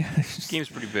Yeah. this game's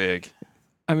pretty big.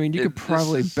 I mean, you could this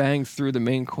probably is- bang through the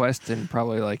main quest in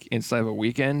probably like inside of a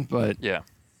weekend, but Yeah.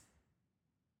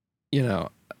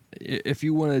 If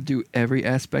you want to do every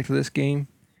aspect of this game,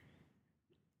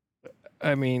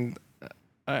 I mean,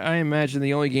 I imagine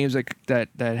the only games that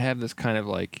have this kind of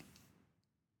like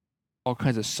all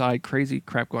kinds of side crazy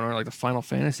crap going on are like the Final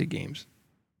Fantasy games.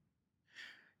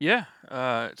 Yeah.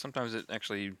 Sometimes it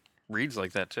actually reads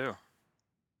like that too.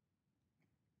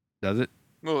 Does it?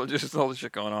 Well, just all the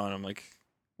shit going on. I'm like,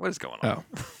 what is going on?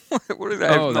 Oh. What is,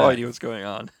 I have no that. idea what's going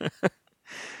on.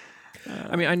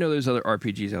 I mean, I know there's other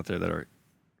RPGs out there that are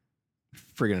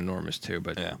friggin' enormous too,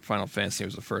 but Yeah. Final Fantasy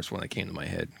was the first one that came to my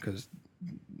head because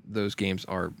those games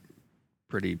are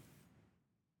pretty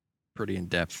in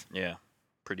depth. Yeah.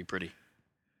 Pretty in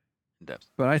depth.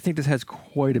 But I think this has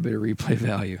quite a bit of replay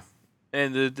value.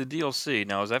 And the DLC,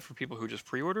 now, is that for people who just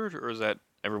pre-ordered, or is that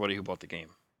everybody who bought the game?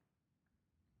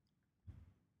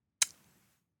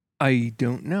 I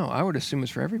don't know. I would assume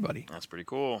it's for everybody. That's pretty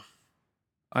cool.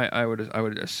 I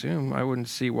would assume. I wouldn't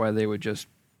see why they would just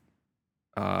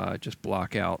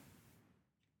block out,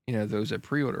 those that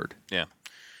pre-ordered.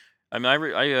 I mean,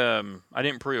 I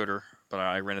didn't pre-order, but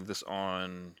I rented this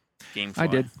on GameFly. I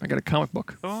did. I got a comic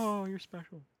book, Oh, you're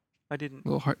special. I didn't.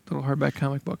 little hardback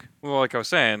comic book. Well, like I was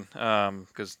saying,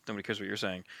 because nobody cares what you're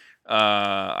saying.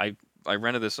 I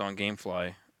rented this on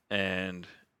GameFly, and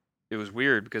it was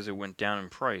weird because it went down in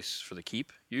price for the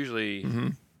keep. Usually, Mm-hmm.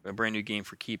 a brand new game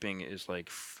for keeping is like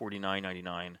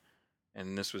 $49.99,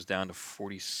 and this was down to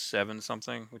 47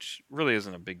 something, which really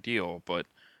isn't a big deal, but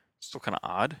still kind of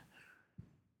odd.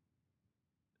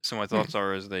 So my thoughts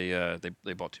are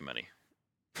they bought too many.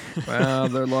 Well,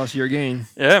 they're lost your gain.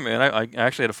 Yeah, man. I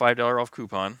actually had a $5 off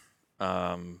coupon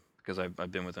because I've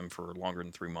been with them for longer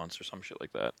than 3 months or some shit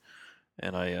like that,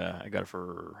 and I got it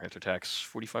for after tax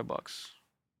 $45,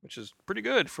 which is pretty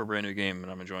good for a brand new game,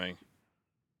 and I'm enjoying.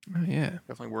 Oh, yeah.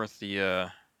 Definitely worth the.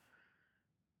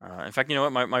 In fact, you know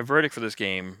what? My verdict for this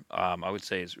game, I would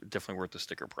say, is definitely worth the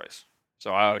sticker price.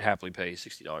 So I would happily pay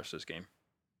 $60 for this game.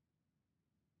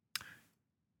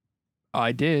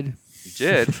 I did. You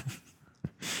did?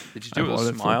 Did you do I it with bought a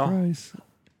it full smile? price.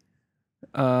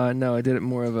 No, I did it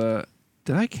more of a.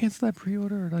 Did I cancel that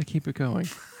pre-order or did I keep it going?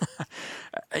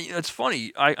 It's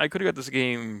funny. I could have got this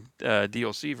game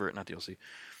DLC not DLC,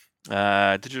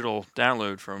 digital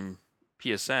download from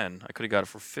PSN. I could have got it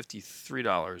for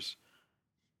 $53,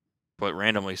 but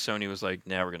randomly Sony was like,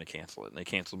 "Now we're gonna cancel it," and they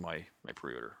canceled my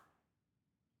pre-order.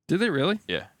 Did they really?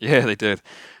 Yeah, they did.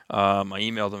 I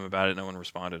emailed them about it. No one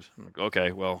responded. I'm like,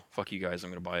 okay, well, fuck you guys. I'm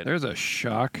gonna buy it. There's a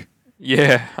shock.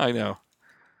 Yeah, I know.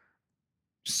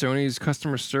 Sony's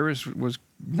customer service was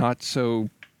not so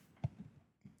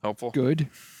Helpful. good.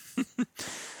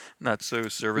 Not so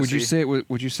servicey.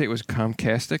 Would you say it was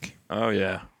Comcastic? Oh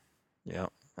yeah, yeah,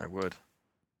 I would.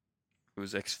 It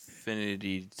was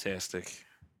Xfinity-tastic.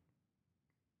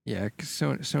 Yeah, 'cause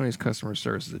Sony's customer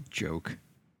service is a joke.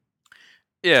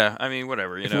 Yeah, I mean,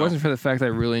 whatever. If it wasn't for the fact that I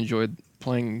really enjoyed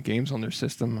playing games on their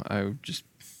system, I would just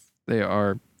they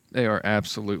are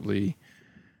absolutely,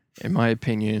 in my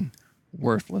opinion,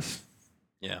 worthless.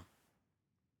 Yeah.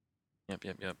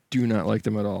 Yep. Do not like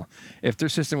them at all. If their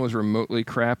system was remotely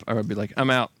crap, I would be like, I'm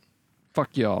out.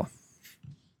 Fuck y'all.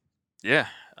 Yeah.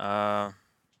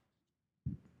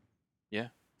 Yeah.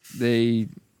 They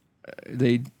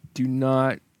do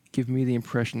not give me the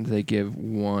impression that they give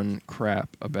one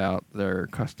crap about their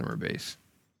customer base.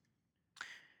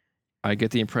 I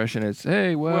get the impression it's,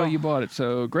 hey, well, you bought it,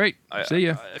 so great, see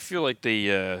ya. I feel like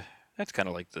that's kind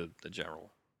of like the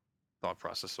general thought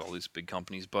process of all these big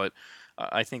companies. But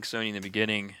I think Sony in the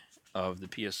beginning of the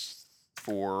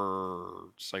PS4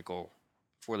 cycle,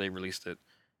 before they released it,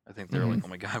 I think they're like, oh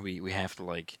my god, we have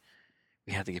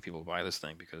to get people to buy this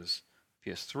thing because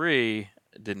PS3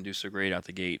 didn't do so great out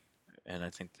the gate, and I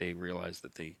think they realized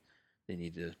that they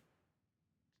need to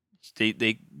they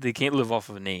can't live off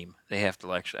of a name. They have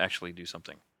to actually do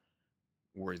something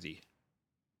worthy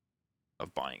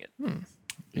of buying it.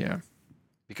 Yeah.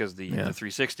 Because the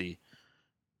 360,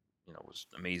 was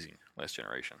amazing last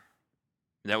generation.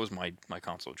 That was my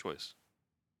console choice.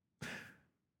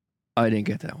 I didn't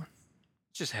get that one.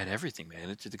 It just had everything,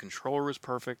 man. The controller was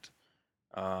perfect.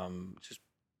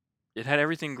 It had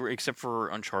everything except for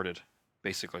Uncharted,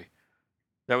 basically.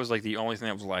 That was like the only thing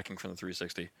that was lacking from the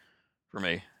 360 for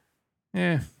me.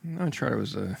 Yeah, Uncharted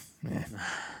was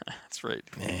That's right.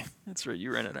 That's right.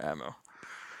 You ran out of ammo.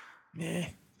 Yeah.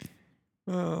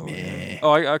 Oh,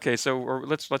 okay. So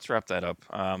let's wrap that up.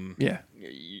 Yeah.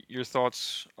 Your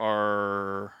thoughts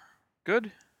are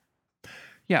good.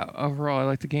 Yeah. Overall, I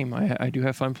like the game. I do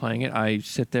have fun playing it. I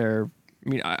sit there. I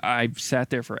mean, I've sat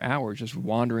there for hours just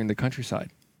wandering the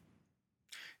countryside.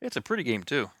 It's a pretty game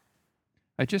too.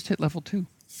 I just hit level 2.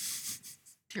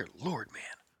 Dear Lord, man.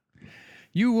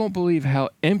 You won't believe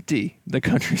how empty the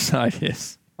countryside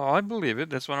is. Oh, I believe it.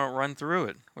 That's why I don't run through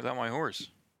it without my horse.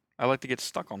 I like to get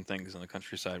stuck on things in the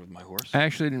countryside with my horse. I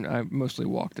actually didn't. I mostly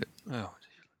walked it. Oh,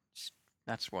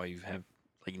 that's why you have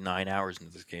like 9 hours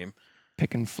into this game.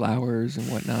 Picking flowers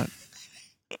and whatnot.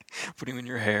 Putting in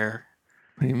your hair.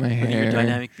 Putting my hair. Letting your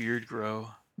dynamic beard grow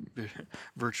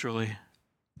virtually.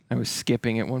 I was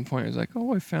skipping at one point. I was like,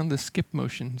 oh, I found the skip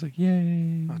motion. It's like,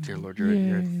 yay. Oh, dear Lord, you're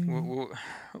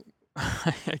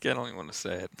I don't even want to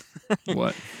say it.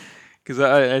 What? Because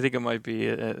I think it might be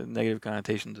a negative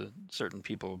connotation to certain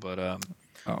people, but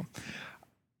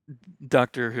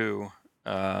Doctor Who,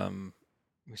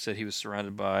 we said he was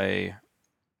surrounded by,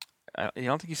 I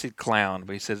don't think he said clown,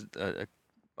 but he said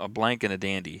a blank and a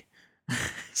dandy.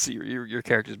 So your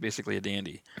character is basically a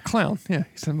dandy. A clown, yeah.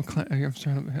 He said I'm a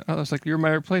clown. I was like, you're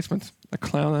my replacements. A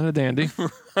clown and a dandy.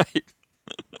 Right.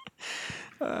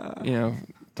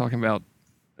 Talking about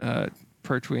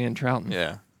Pertwee and Troughton.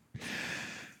 Yeah.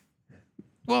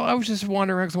 Well, I was just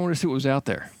wandering around because I wanted to see what was out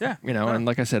there. Yeah. And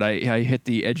like I said, I hit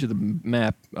the edge of the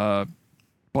map a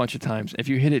bunch of times. If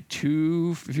you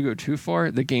go too far,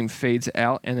 the game fades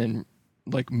out and then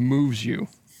like moves you,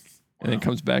 and then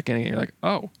comes back in, and you're like,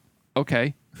 oh,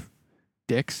 okay,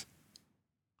 dicks.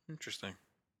 Interesting.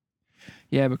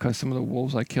 Yeah, because some of the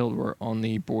wolves I killed were on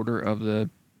the border of the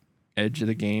edge of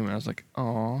the game, and I was like,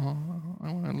 oh,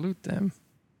 I want to loot them.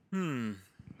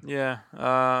 Yeah,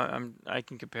 I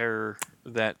can compare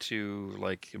that to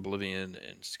like Oblivion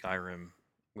and Skyrim,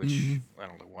 which I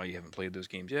don't know why you haven't played those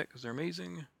games yet because they're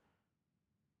amazing.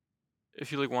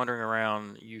 If you like wandering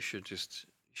around, you should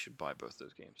buy both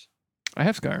those games. I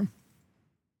have Skyrim.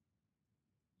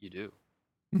 You do,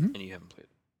 and you haven't played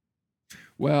it.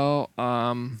 Well,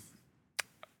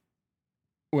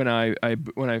 when I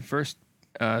first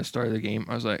started the game,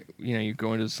 I was like, you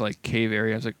go into this like cave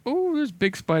area. I was like, oh, there's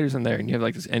big spiders in there, and you have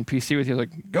like this NPC with you. I was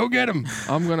like, go get him.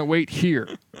 I'm gonna wait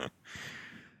here.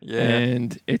 Yeah.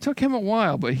 And it took him a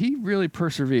while, but he really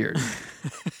persevered.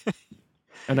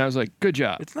 And I was like, good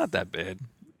job. It's not that bad.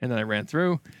 And then I ran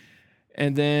through,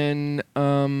 and then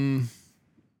I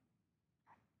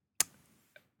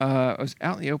was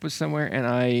out in the open somewhere, and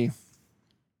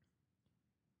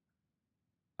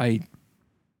I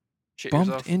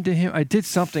bumped into him. I did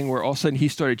something where all of a sudden he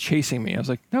started chasing me. I was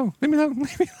like, no, leave me alone,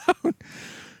 leave me alone.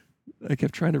 I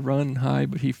kept trying to run, hide,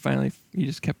 but he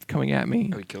just kept coming at me.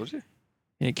 Oh, he killed you?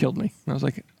 And he killed me. And I was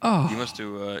like, oh. You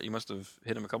must have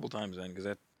hit him a couple times then, because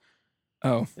that.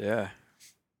 Oh. Yeah.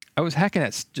 I was hacking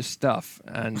at just stuff,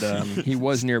 and he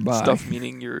was nearby. Stuff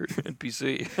meaning your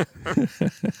NPC.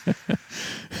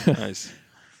 Nice.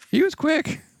 He was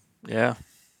quick. Yeah.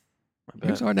 He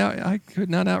was hard out. I could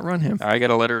not outrun him. I got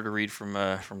a letter to read from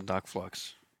Doc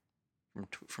Flux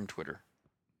from Twitter.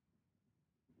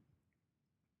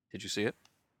 Did you see it?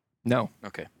 No.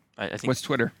 Okay. I think. What's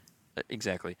Twitter?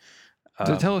 Exactly.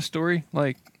 Does it tell a story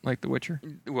like The Witcher?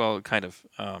 Well, kind of.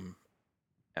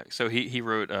 So he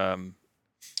wrote,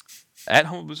 at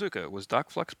Humble Bazooka, was Doc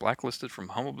Flux blacklisted from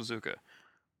Humble Bazooka?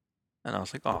 And I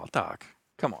was like, oh, Doc,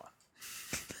 come on.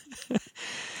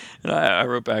 And I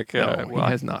wrote back, No, he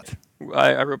has not.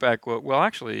 I wrote back, well,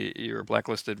 actually, you're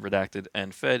blacklisted, redacted,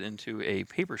 and fed into a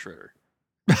paper shredder.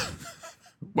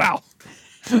 Wow.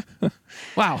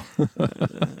 Wow.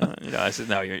 I said,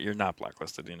 no, you're not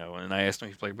blacklisted, And I asked him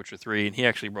if he played Witcher 3, and he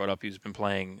actually brought up he's been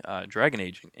playing Dragon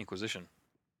Age Inquisition.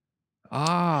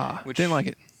 Which, didn't like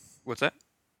it. What's that?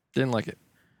 Didn't like it.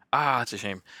 It's a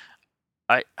shame.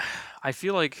 I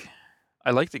feel like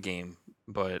I like the game,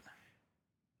 but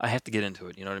I have to get into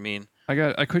it. You know what I mean?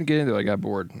 I couldn't get into it. I got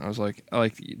bored. I was like, I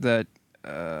like that.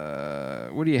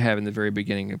 What do you have in the very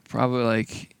beginning? Probably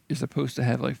like you're supposed to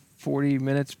have like 40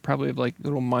 minutes, probably of like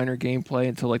little minor gameplay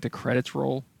until like the credits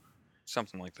roll.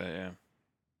 Something like that, yeah.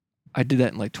 I did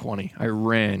that in like 20. I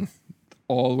ran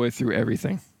all the way through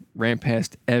everything. Ran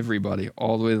past everybody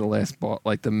all the way to the last boss,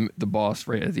 like the boss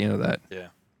right at the end of that. Yeah.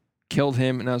 Killed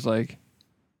him, and I was like,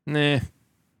 nah.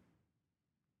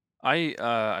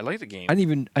 I like the game. I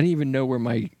didn't even know where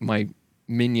my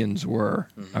minions were.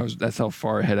 Mhm. That's how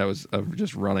far ahead I was of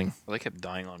just running. Well, they kept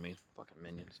dying on me, fucking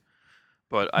minions.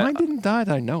 But Mine didn't die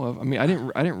that I know of. I mean, I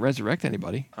didn't resurrect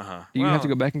anybody. Do you have to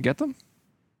go back and get them?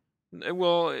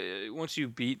 Well, once you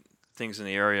beat things in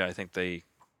the area, I think they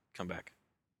come back.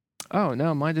 Oh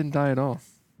no, mine didn't die at all.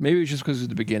 Maybe it's just because at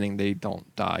the beginning they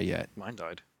don't die yet. Mine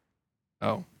died.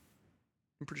 Oh,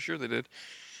 I'm pretty sure they did.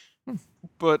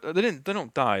 But they didn't. They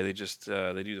don't die. They just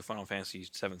they do the Final Fantasy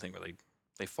VII thing where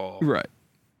they fall. right.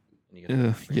 And you gotta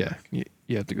bring them back.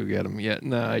 You have to go get them. Yeah,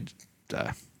 no,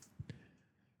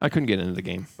 I couldn't get into the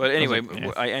game. But anyway,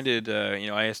 like, I ended.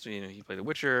 I asked him. He played The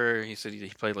Witcher. He said he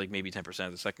played like maybe 10%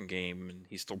 of the second game, and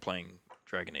he's still playing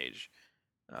Dragon Age.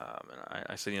 And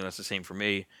I said, that's the same for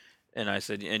me. And I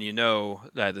said, and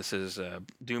that this is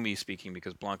Doomy speaking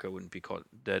because Blanco wouldn't be caught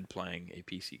dead playing a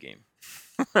PC game.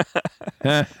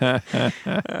 Yeah.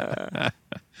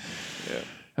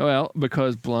 Well,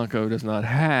 because Blanco does not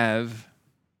have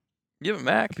You have a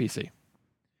Mac? a PC.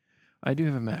 I do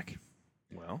have a Mac.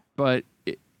 Well, but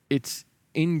it's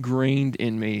ingrained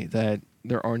in me that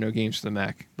there are no games for the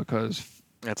Mac because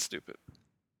that's stupid.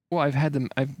 well,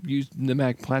 I've used the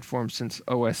Mac platform since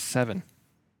OS 7.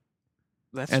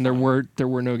 That's and fine. there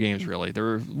were no games really. There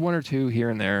were one or two here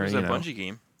and there. There's that Bungie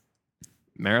game.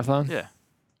 Marathon? Yeah.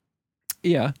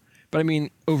 Yeah. But I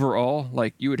mean, overall,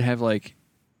 like you would have like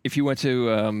if you went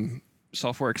to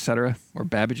Software Etc. or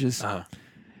Babbage's,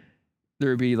 there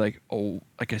would be like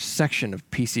a section of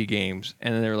PC games,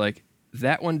 and then they're like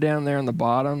that one down there on the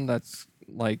bottom that's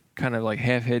like kind of like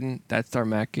half hidden. That's our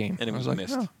Mac game. And it was like,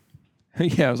 missed. oh.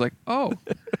 Yeah, I was like, oh,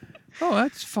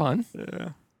 that's fun.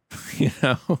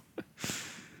 Yeah.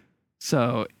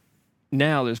 So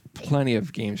now there's plenty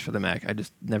of games for the Mac. I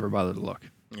just never bothered to look.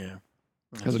 Yeah.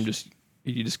 Because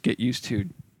you just get used to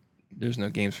there's no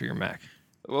games for your Mac.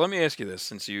 Well, let me ask you this,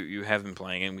 since you have been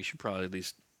playing, and we should probably at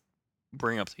least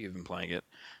bring up that you've been playing it.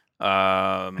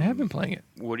 I have been playing it.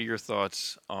 What are your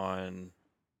thoughts on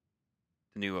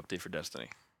the new update for Destiny?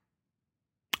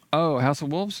 Oh, House of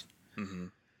Wolves? Mm-hmm.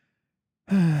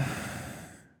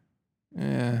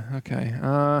 Yeah,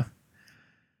 okay.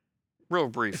 Real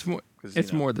brief.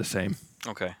 It's more the same.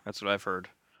 Okay, that's what I've heard.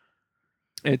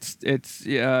 It's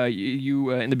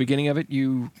you in the beginning of it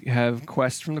you have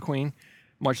quests from the Queen,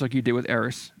 much like you did with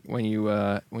Eris when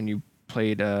you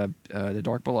played the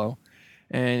Dark Below,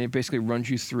 and it basically runs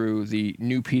you through the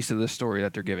new piece of the story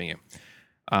that they're giving you.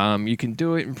 You can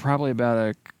do it in probably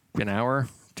about an hour,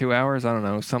 2 hours, I don't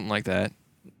know, something like that,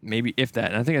 maybe if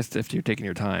that. And I think that's if you're taking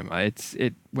your time.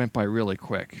 It went by really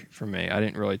quick for me. I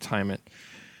didn't really time it.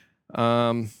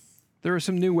 There were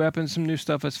some new weapons, some new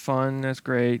stuff that's fun. That's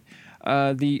great.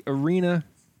 The arena,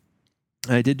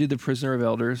 I did do the Prisoner of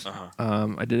Elders.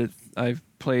 I did it. I've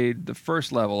played the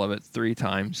first level of it 3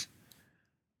 times.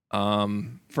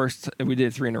 First we did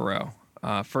it 3 in a row.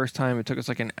 First time it took us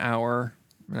like an hour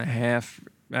and a half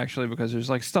actually because there's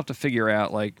like stuff to figure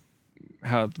out like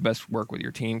how to best work with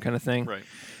your team kind of thing. Right.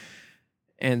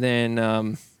 And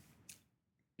then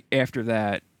after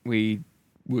that we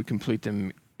would complete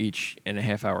them each in a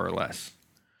half hour or less.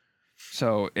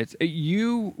 So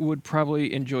you would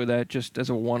probably enjoy that just as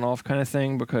a one-off kind of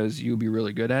thing because you'd be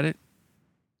really good at it.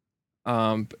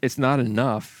 It's not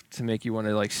enough to make you want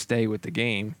to like stay with the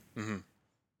game.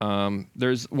 Mm-hmm.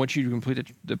 There's once you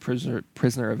complete the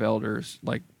Prisoner of Elders,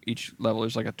 like each level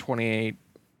there's like a 28,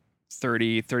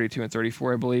 30, 32, and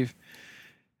 34, I believe.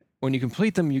 When you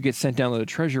complete them, you get sent down to the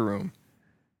treasure room.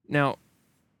 Now,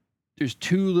 there's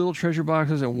 2 little treasure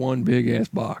boxes and 1 big ass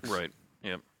box. Right.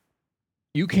 Yep.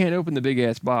 You can't open the big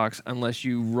ass box unless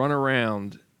you run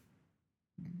around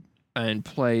and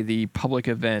play the public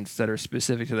events that are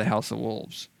specific to the House of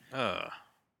Wolves.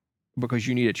 Because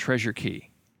you need a treasure key.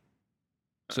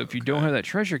 So if you don't have that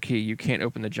treasure key, you can't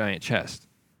open the giant chest.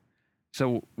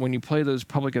 So when you play those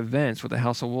public events with the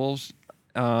House of Wolves,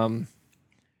 they're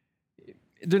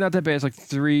not that bad. It's like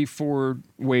 3-4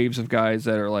 waves of guys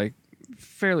that are like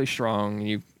fairly strong.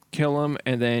 You kill them,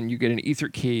 and then you get an ether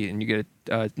key, and you get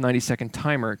a 90-second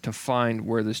timer to find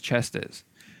where this chest is.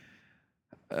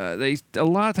 A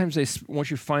lot of times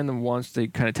once you find them once, they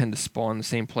kind of tend to spawn in the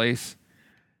same place.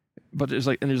 But there's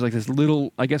like this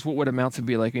little, I guess what would amount to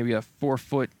be like maybe a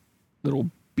 4-foot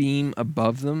little beam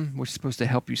above them, which is supposed to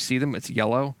help you see them. It's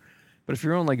yellow, but if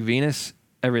you're on like Venus,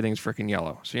 everything's freaking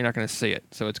yellow, so you're not going to see it.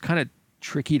 So it's kind of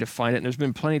tricky to find it. And there's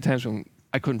been plenty of times when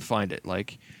I couldn't find it,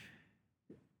 like,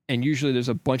 and usually there's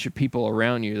a bunch of people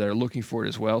around you that are looking for it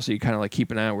as well. So you kind of like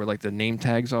keep an eye out where like the name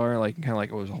tags are, like kind of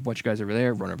like, oh, there's a whole bunch of guys over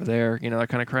there, run over there, that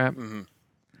kind of crap. Mm-hmm.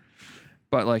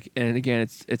 But like, and again,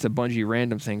 it's a Bungie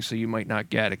random thing, so you might not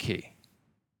get a key.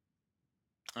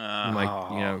 You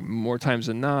might, more times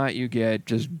than not, you get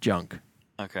just junk.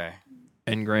 Okay.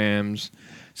 Engrams.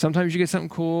 Sometimes you get something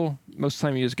cool. Most of the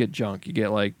time, you just get junk. You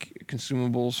get like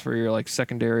consumables for your like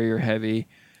secondary or heavy.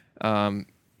 You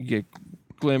get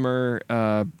glimmer.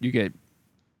 You get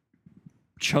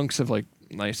chunks of like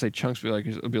I say chunks.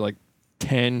 It'll be like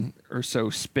 10 or so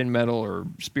spin metal or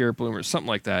spirit bloom or something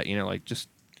like that. Like just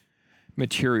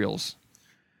materials.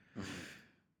 Mm-hmm.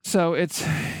 So it's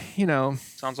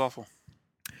sounds awful.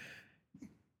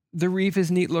 The reef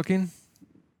is neat looking.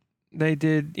 They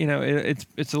did,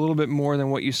 it's a little bit more than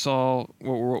what you saw,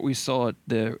 what we saw at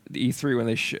the E3 when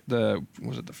they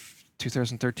was it the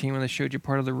 2013 when they showed you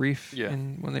part of the reef? Yeah.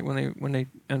 And when they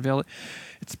unveiled it,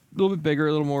 it's a little bit bigger,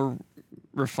 a little more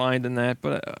refined than that.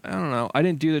 But I don't know. I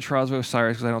didn't do the Trials of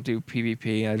Osiris because I don't do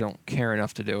PvP. I don't care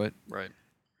enough to do it. Right.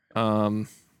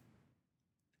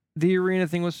 The arena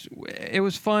thing was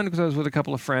fun because I was with a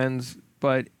couple of friends,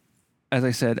 but as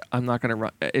I said, I'm not gonna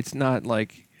run. It's not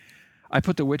like I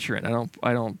put The Witcher in.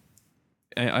 I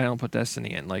don't put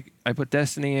Destiny in. Like I put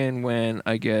Destiny in when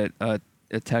I get a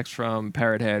text from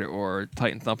Parrot Head or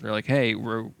Titan Thump, and they're like, "Hey,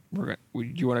 you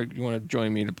want to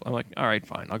join me?" I'm like, "All right,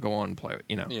 fine. I'll go on and play it."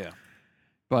 Yeah.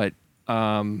 But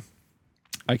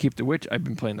I keep I've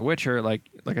been playing The Witcher. Like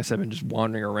I said, I've been just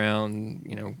wandering around,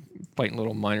 fighting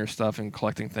little minor stuff and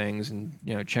collecting things and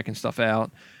checking stuff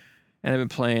out. And I've been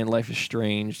playing Life is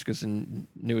Strange because the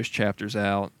newest chapter's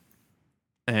out.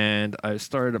 And I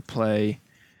started to play.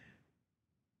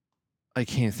 I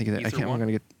can't think of that. Ether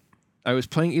 1? I was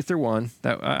playing Ether 1.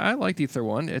 That I liked Ether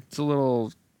 1. It's a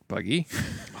little buggy.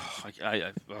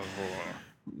 Yeah.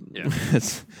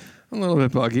 It's a little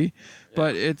bit buggy,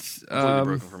 but it's completely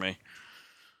broken for me.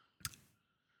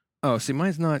 Oh, see,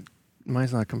 mine's not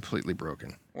completely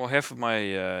broken. Well, half of my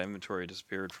inventory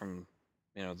disappeared from,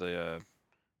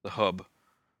 the hub.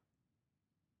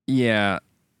 Yeah,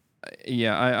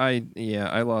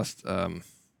 I lost a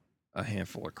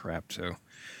handful of crap too,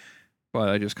 but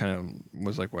I just kind of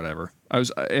was like, whatever.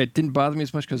 It didn't bother me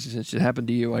as much because since it happened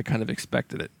to you, I kind of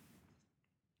expected it.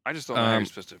 I just don't know how you're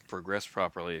supposed to progress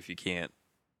properly if you can't.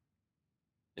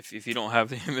 If you don't have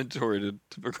the inventory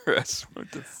to progress.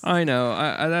 I know.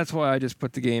 I that's why I just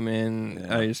put the game in.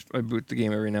 Yeah. I boot the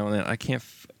game every now and then. I can't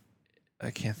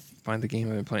find the game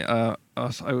I've been playing. I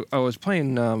was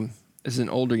playing. This is an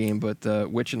older game, but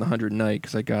Witch in the 100 Night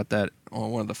because I got that on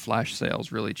one of the flash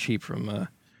sales, really cheap from.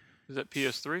 Is that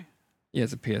PS3? Yeah,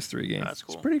 it's a PS3 game. That's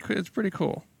cool. It's pretty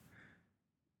cool.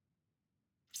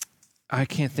 I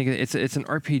can't think of it. It's an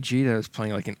RPG that I was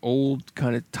playing, like an old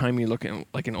kind of timey looking,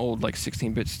 like an old like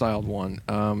 16-bit styled one.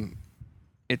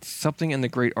 It's something in the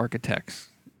Great Architects.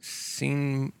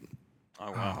 Oh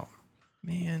wow,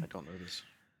 man! I don't know this.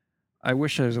 I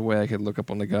wish there was a way I could look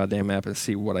up on the goddamn app and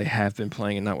see what I have been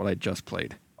playing and not what I just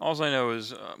played. All I know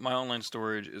is my online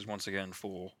storage is once again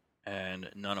full, and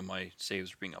none of my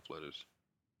saves are being uploaded.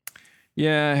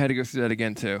 Yeah, I had to go through that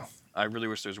again too. I really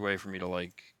wish there's a way for me to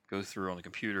like go through on the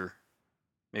computer.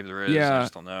 Maybe there is. Yeah, I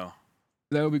just don't know.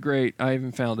 That would be great. I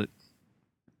haven't found it.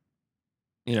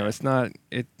 It's not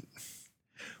it.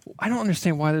 I don't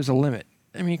understand why there's a limit.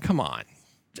 I mean, come on.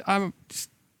 Come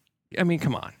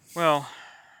on. Well,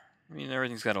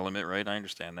 everything's got a limit, right? I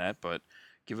understand that, but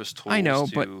give us tools. I know,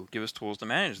 but give us tools to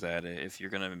manage that. If you're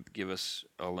gonna give us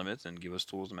a limit, then give us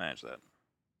tools to manage that.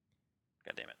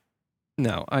 God damn it.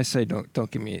 No, I say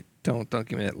don't give me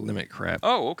that limit crap.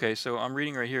 Oh, okay. So I'm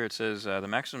reading right here. It says the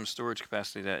maximum storage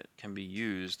capacity that can be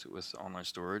used with online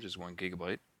storage is 1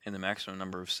 gigabyte, and the maximum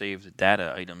number of saved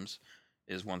data items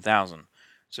is 1,000.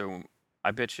 So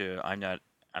I bet you I'm not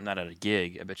at a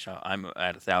gig. I bet you I'm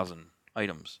at 1,000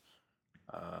 items.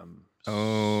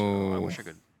 So I wish I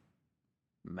could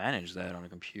manage that on a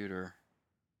computer.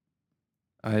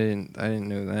 I didn't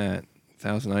know that.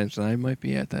 1,000 items, and I might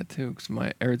be at that too, because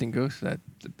everything goes to that.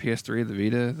 The PS3, the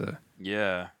Vita,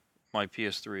 Yeah, my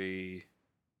PS3.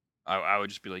 I would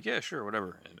just be like, yeah, sure,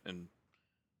 whatever. And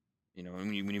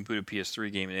when you put a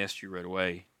PS3 game, it asks you right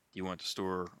away, do you want to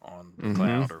store on the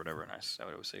cloud or whatever? And I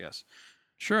would always say yes.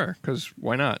 Sure, because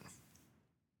why not?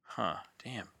 Huh?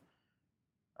 Damn.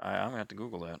 I'm gonna have to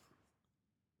Google that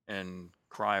and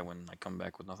cry when I come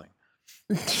back with nothing.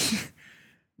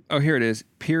 Oh, here it is.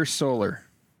 Pierce Solar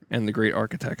and the Great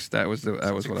Architects. That was what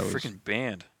I was. Freaking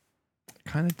band.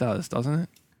 Kind of does, doesn't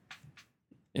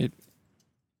it?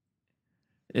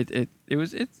 It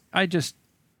was. I just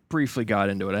briefly got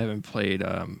into it. I haven't played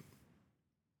a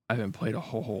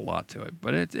whole lot to it,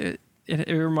 but it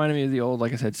reminded me of the old,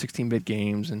 like I said, 16-bit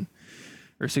games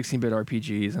or 16-bit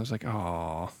RPGs. And I was like,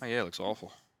 oh yeah, it looks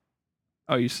awful.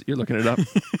 Oh, you're looking it up.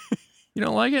 You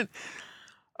don't like it?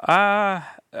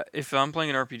 If I'm playing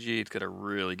an RPG, it's gonna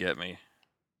really get me.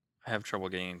 I have trouble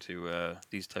getting into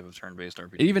these type of turn-based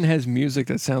RPGs. It even has music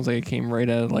that sounds like it came right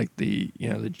out of like the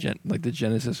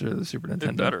Genesis or the Super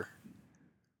Nintendo.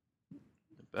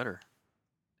 It better.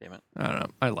 Damn it. I don't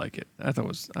know. I like it. I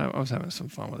was having some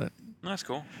fun with it. That's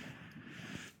cool.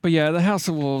 But yeah, the House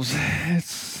of Wolves,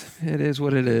 it is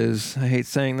what it is. I hate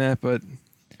saying that, but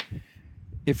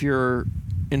if you're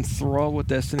enthralled with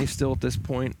Destiny still at this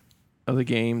point of the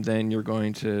game, then you're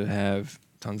going to have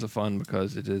tons of fun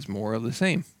because it is more of the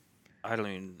same. I don't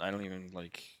even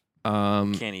like.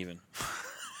 Can't even.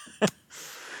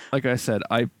 Like I said,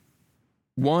 I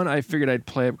figured I'd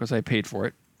play it because I paid for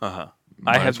it.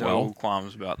 I have no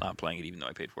qualms about not playing it, even though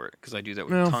I paid for it, because I do that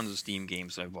with tons of Steam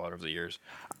games I've bought over the years.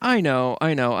 I know.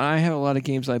 And I have a lot of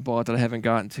games I bought that I haven't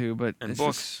gotten to, but and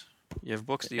books. You have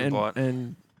books that you bought.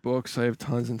 And books. I have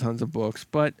tons and tons of books,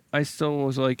 but I still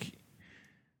was like,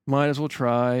 might as well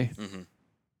try. Mm-hmm.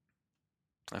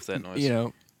 F that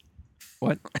noise.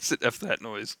 What? I said F that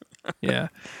noise. Yeah.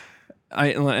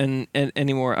 And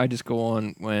anymore, I just go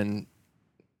on when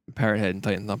Parrot Head and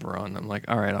Titan Thumper on. I'm like,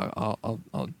 all right,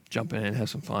 I'll jump in and have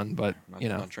some fun, but I'm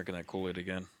not drinking that Kool-Aid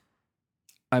again.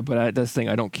 That's the thing.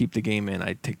 I don't keep the game in.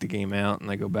 I take the game out and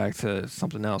I go back to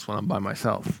something else when I'm by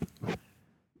myself.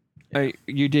 Yeah.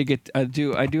 You did get. I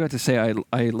do have to say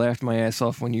I laughed my ass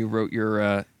off when you wrote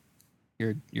your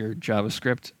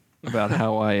JavaScript about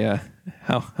how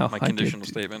how my conditional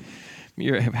statement.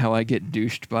 How I get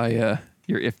douched by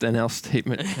your if then else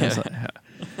statement.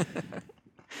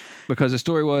 Because the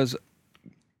story was,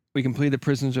 we completed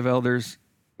Prisoners of Elders.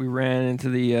 We ran into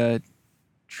the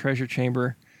treasure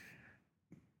chamber.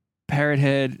 Parrot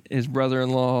Head, his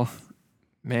brother-in-law,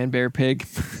 Man Bear Pig.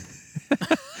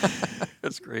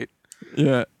 That's great.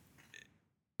 Yeah.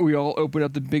 We all opened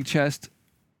up the big chest.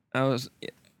 All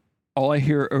I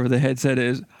hear over the headset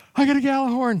is, I got a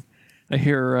Gallahorn. I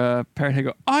hear Parrot Head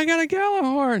go, I got a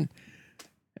Gallahorn.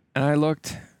 And I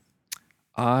looked.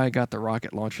 I got the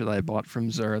rocket launcher that I bought from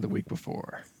Xur the week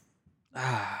before.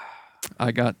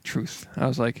 I got truth. I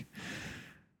was like,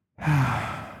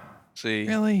 see,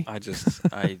 really? I just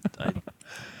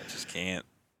can't.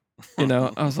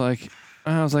 I was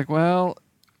like, well,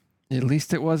 at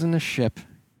least it wasn't a ship.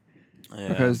 Yeah.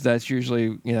 Because that's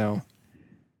usually,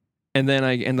 and then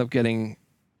I end up getting,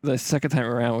 the second time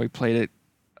around we played it,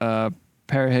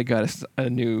 Parrot Head got a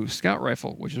new scout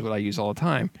rifle, which is what I use all the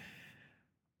time.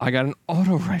 I got an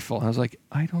auto rifle. I was like,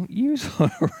 I don't use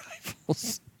auto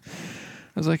rifles.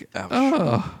 I was like, ouch.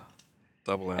 Oh.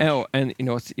 Double ouch. Oh, and you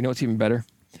know what's even better?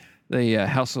 The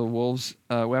House of Wolves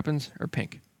weapons are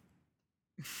pink.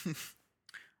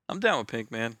 I'm down with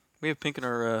pink, man. We have pink in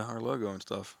our logo and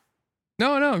stuff.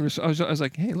 No, I was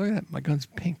like, hey, look at that. My gun's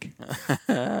pink.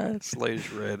 It's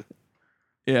lightish red.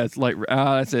 Yeah, it's light.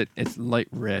 That's it. It's light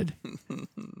red.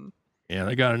 Yeah,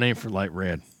 they got a name for light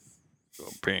red.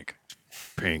 Oh, pink.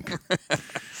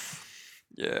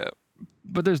 Yeah.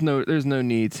 But there's no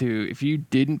need to. If you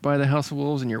didn't buy the House of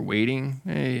Wolves and you're waiting,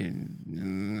 hey,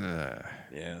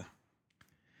 yeah,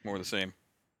 more the same.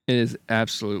 It is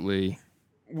absolutely.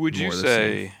 Would you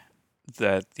say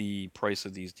that the price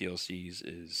of these DLCs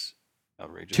is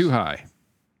outrageous? Too high.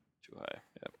 Too high.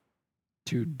 Yep.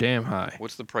 Too damn high.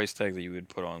 What's the price tag that you would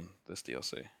put on this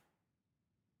DLC?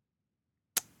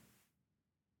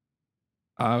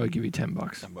 I would give you $10.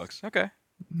 $10. Okay.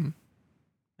 Mm-hmm.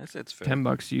 That's fair.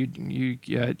 $10. You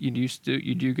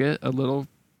do get a little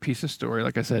piece of story.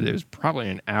 Like I said, it was probably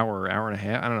an hour and a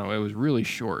half. I don't know. It was really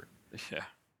short. Yeah.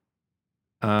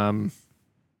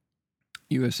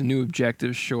 You have some new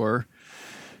objectives, sure.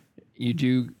 You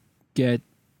do get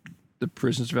the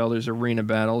Prisoners of Elders arena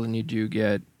battles, and you do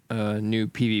get a new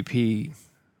PvP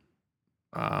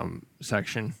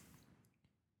section.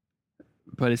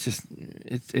 but it's just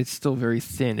it's still very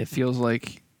thin. It feels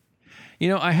like,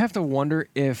 I have to wonder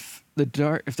if the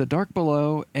Dark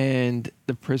Below and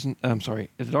the prison. I'm sorry,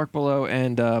 if the Dark Below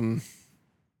and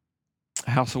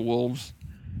House of Wolves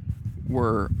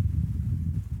were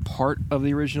part of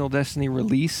the original Destiny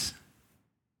release,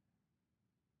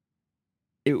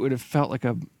 it would have felt like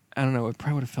I don't know. It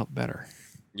probably would have felt better.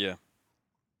 Yeah.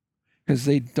 Because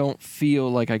they don't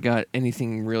feel like I got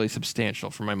anything really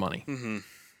substantial for my money. Mm-hmm.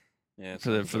 Yeah.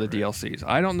 For the DLCs.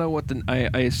 I don't know what I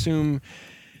assume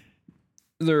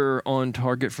they're on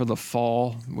target for the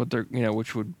fall. What they're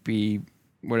which would be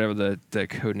whatever the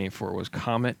code name for it was,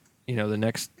 Comet. The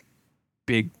next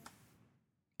big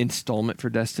installment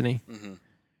for Destiny. Mm-hmm.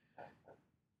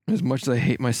 As much as I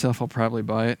hate myself, I'll probably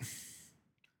buy it.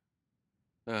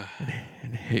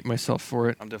 And hate myself for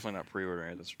it. I'm definitely not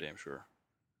pre-ordering it. That's for damn sure.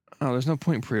 Oh, there's no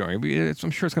point in pre-ordering.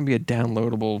 I'm sure it's going to be a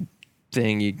downloadable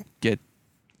thing you get,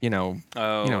 Oh, you know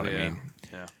what I mean?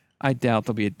 Yeah. I doubt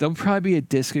there'll probably be a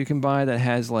disc you can buy that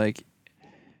has like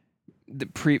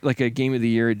like a Game of the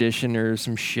Year edition or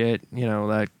some shit,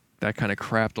 that kind of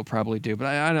crap they'll probably do. But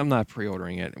I'm not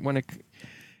pre-ordering it. When I'm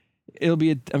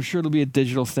sure it'll be a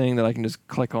digital thing that I can just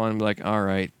click on and be like, all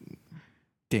right,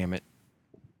 damn it.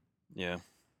 Yeah.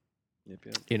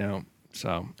 Yep.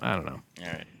 So I don't know. All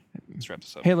right. Let's wrap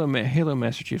this up. Halo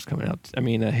Master Chief's coming out. I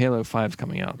mean, Halo 5's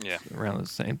coming out. Yeah. Around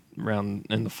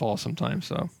in the fall sometime.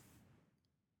 So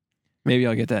maybe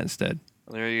I'll get that instead.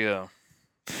 Well, there you go.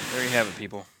 There you have it,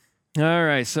 people. All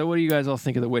right. So what do you guys all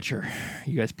think of The Witcher?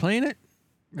 You guys playing it?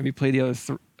 Have you played the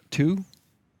other two?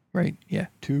 Right? Yeah,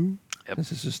 2. Yep.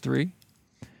 This is 3.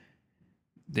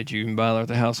 Did you even bother with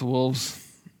the House of Wolves?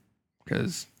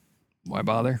 Because why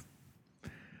bother?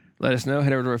 Let us know.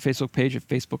 Head over to our Facebook page at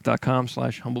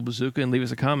facebook.com/humblebazooka and leave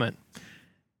us a comment.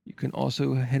 You can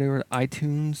also head over to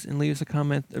iTunes and leave us a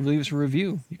comment, or leave us a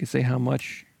review. You can say how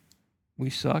much we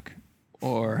suck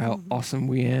or how awesome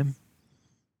we am.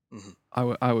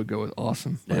 Mm-hmm. I would go with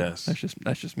awesome. But Yes.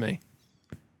 That's just me.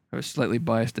 I have a slightly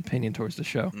biased opinion towards the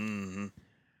show. Mm-hmm.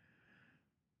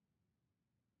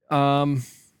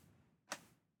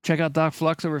 Check out Doc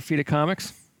Flux over at Feed of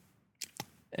Comics.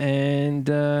 And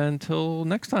until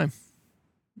next time,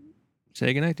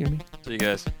 say goodnight to me. See you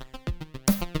guys.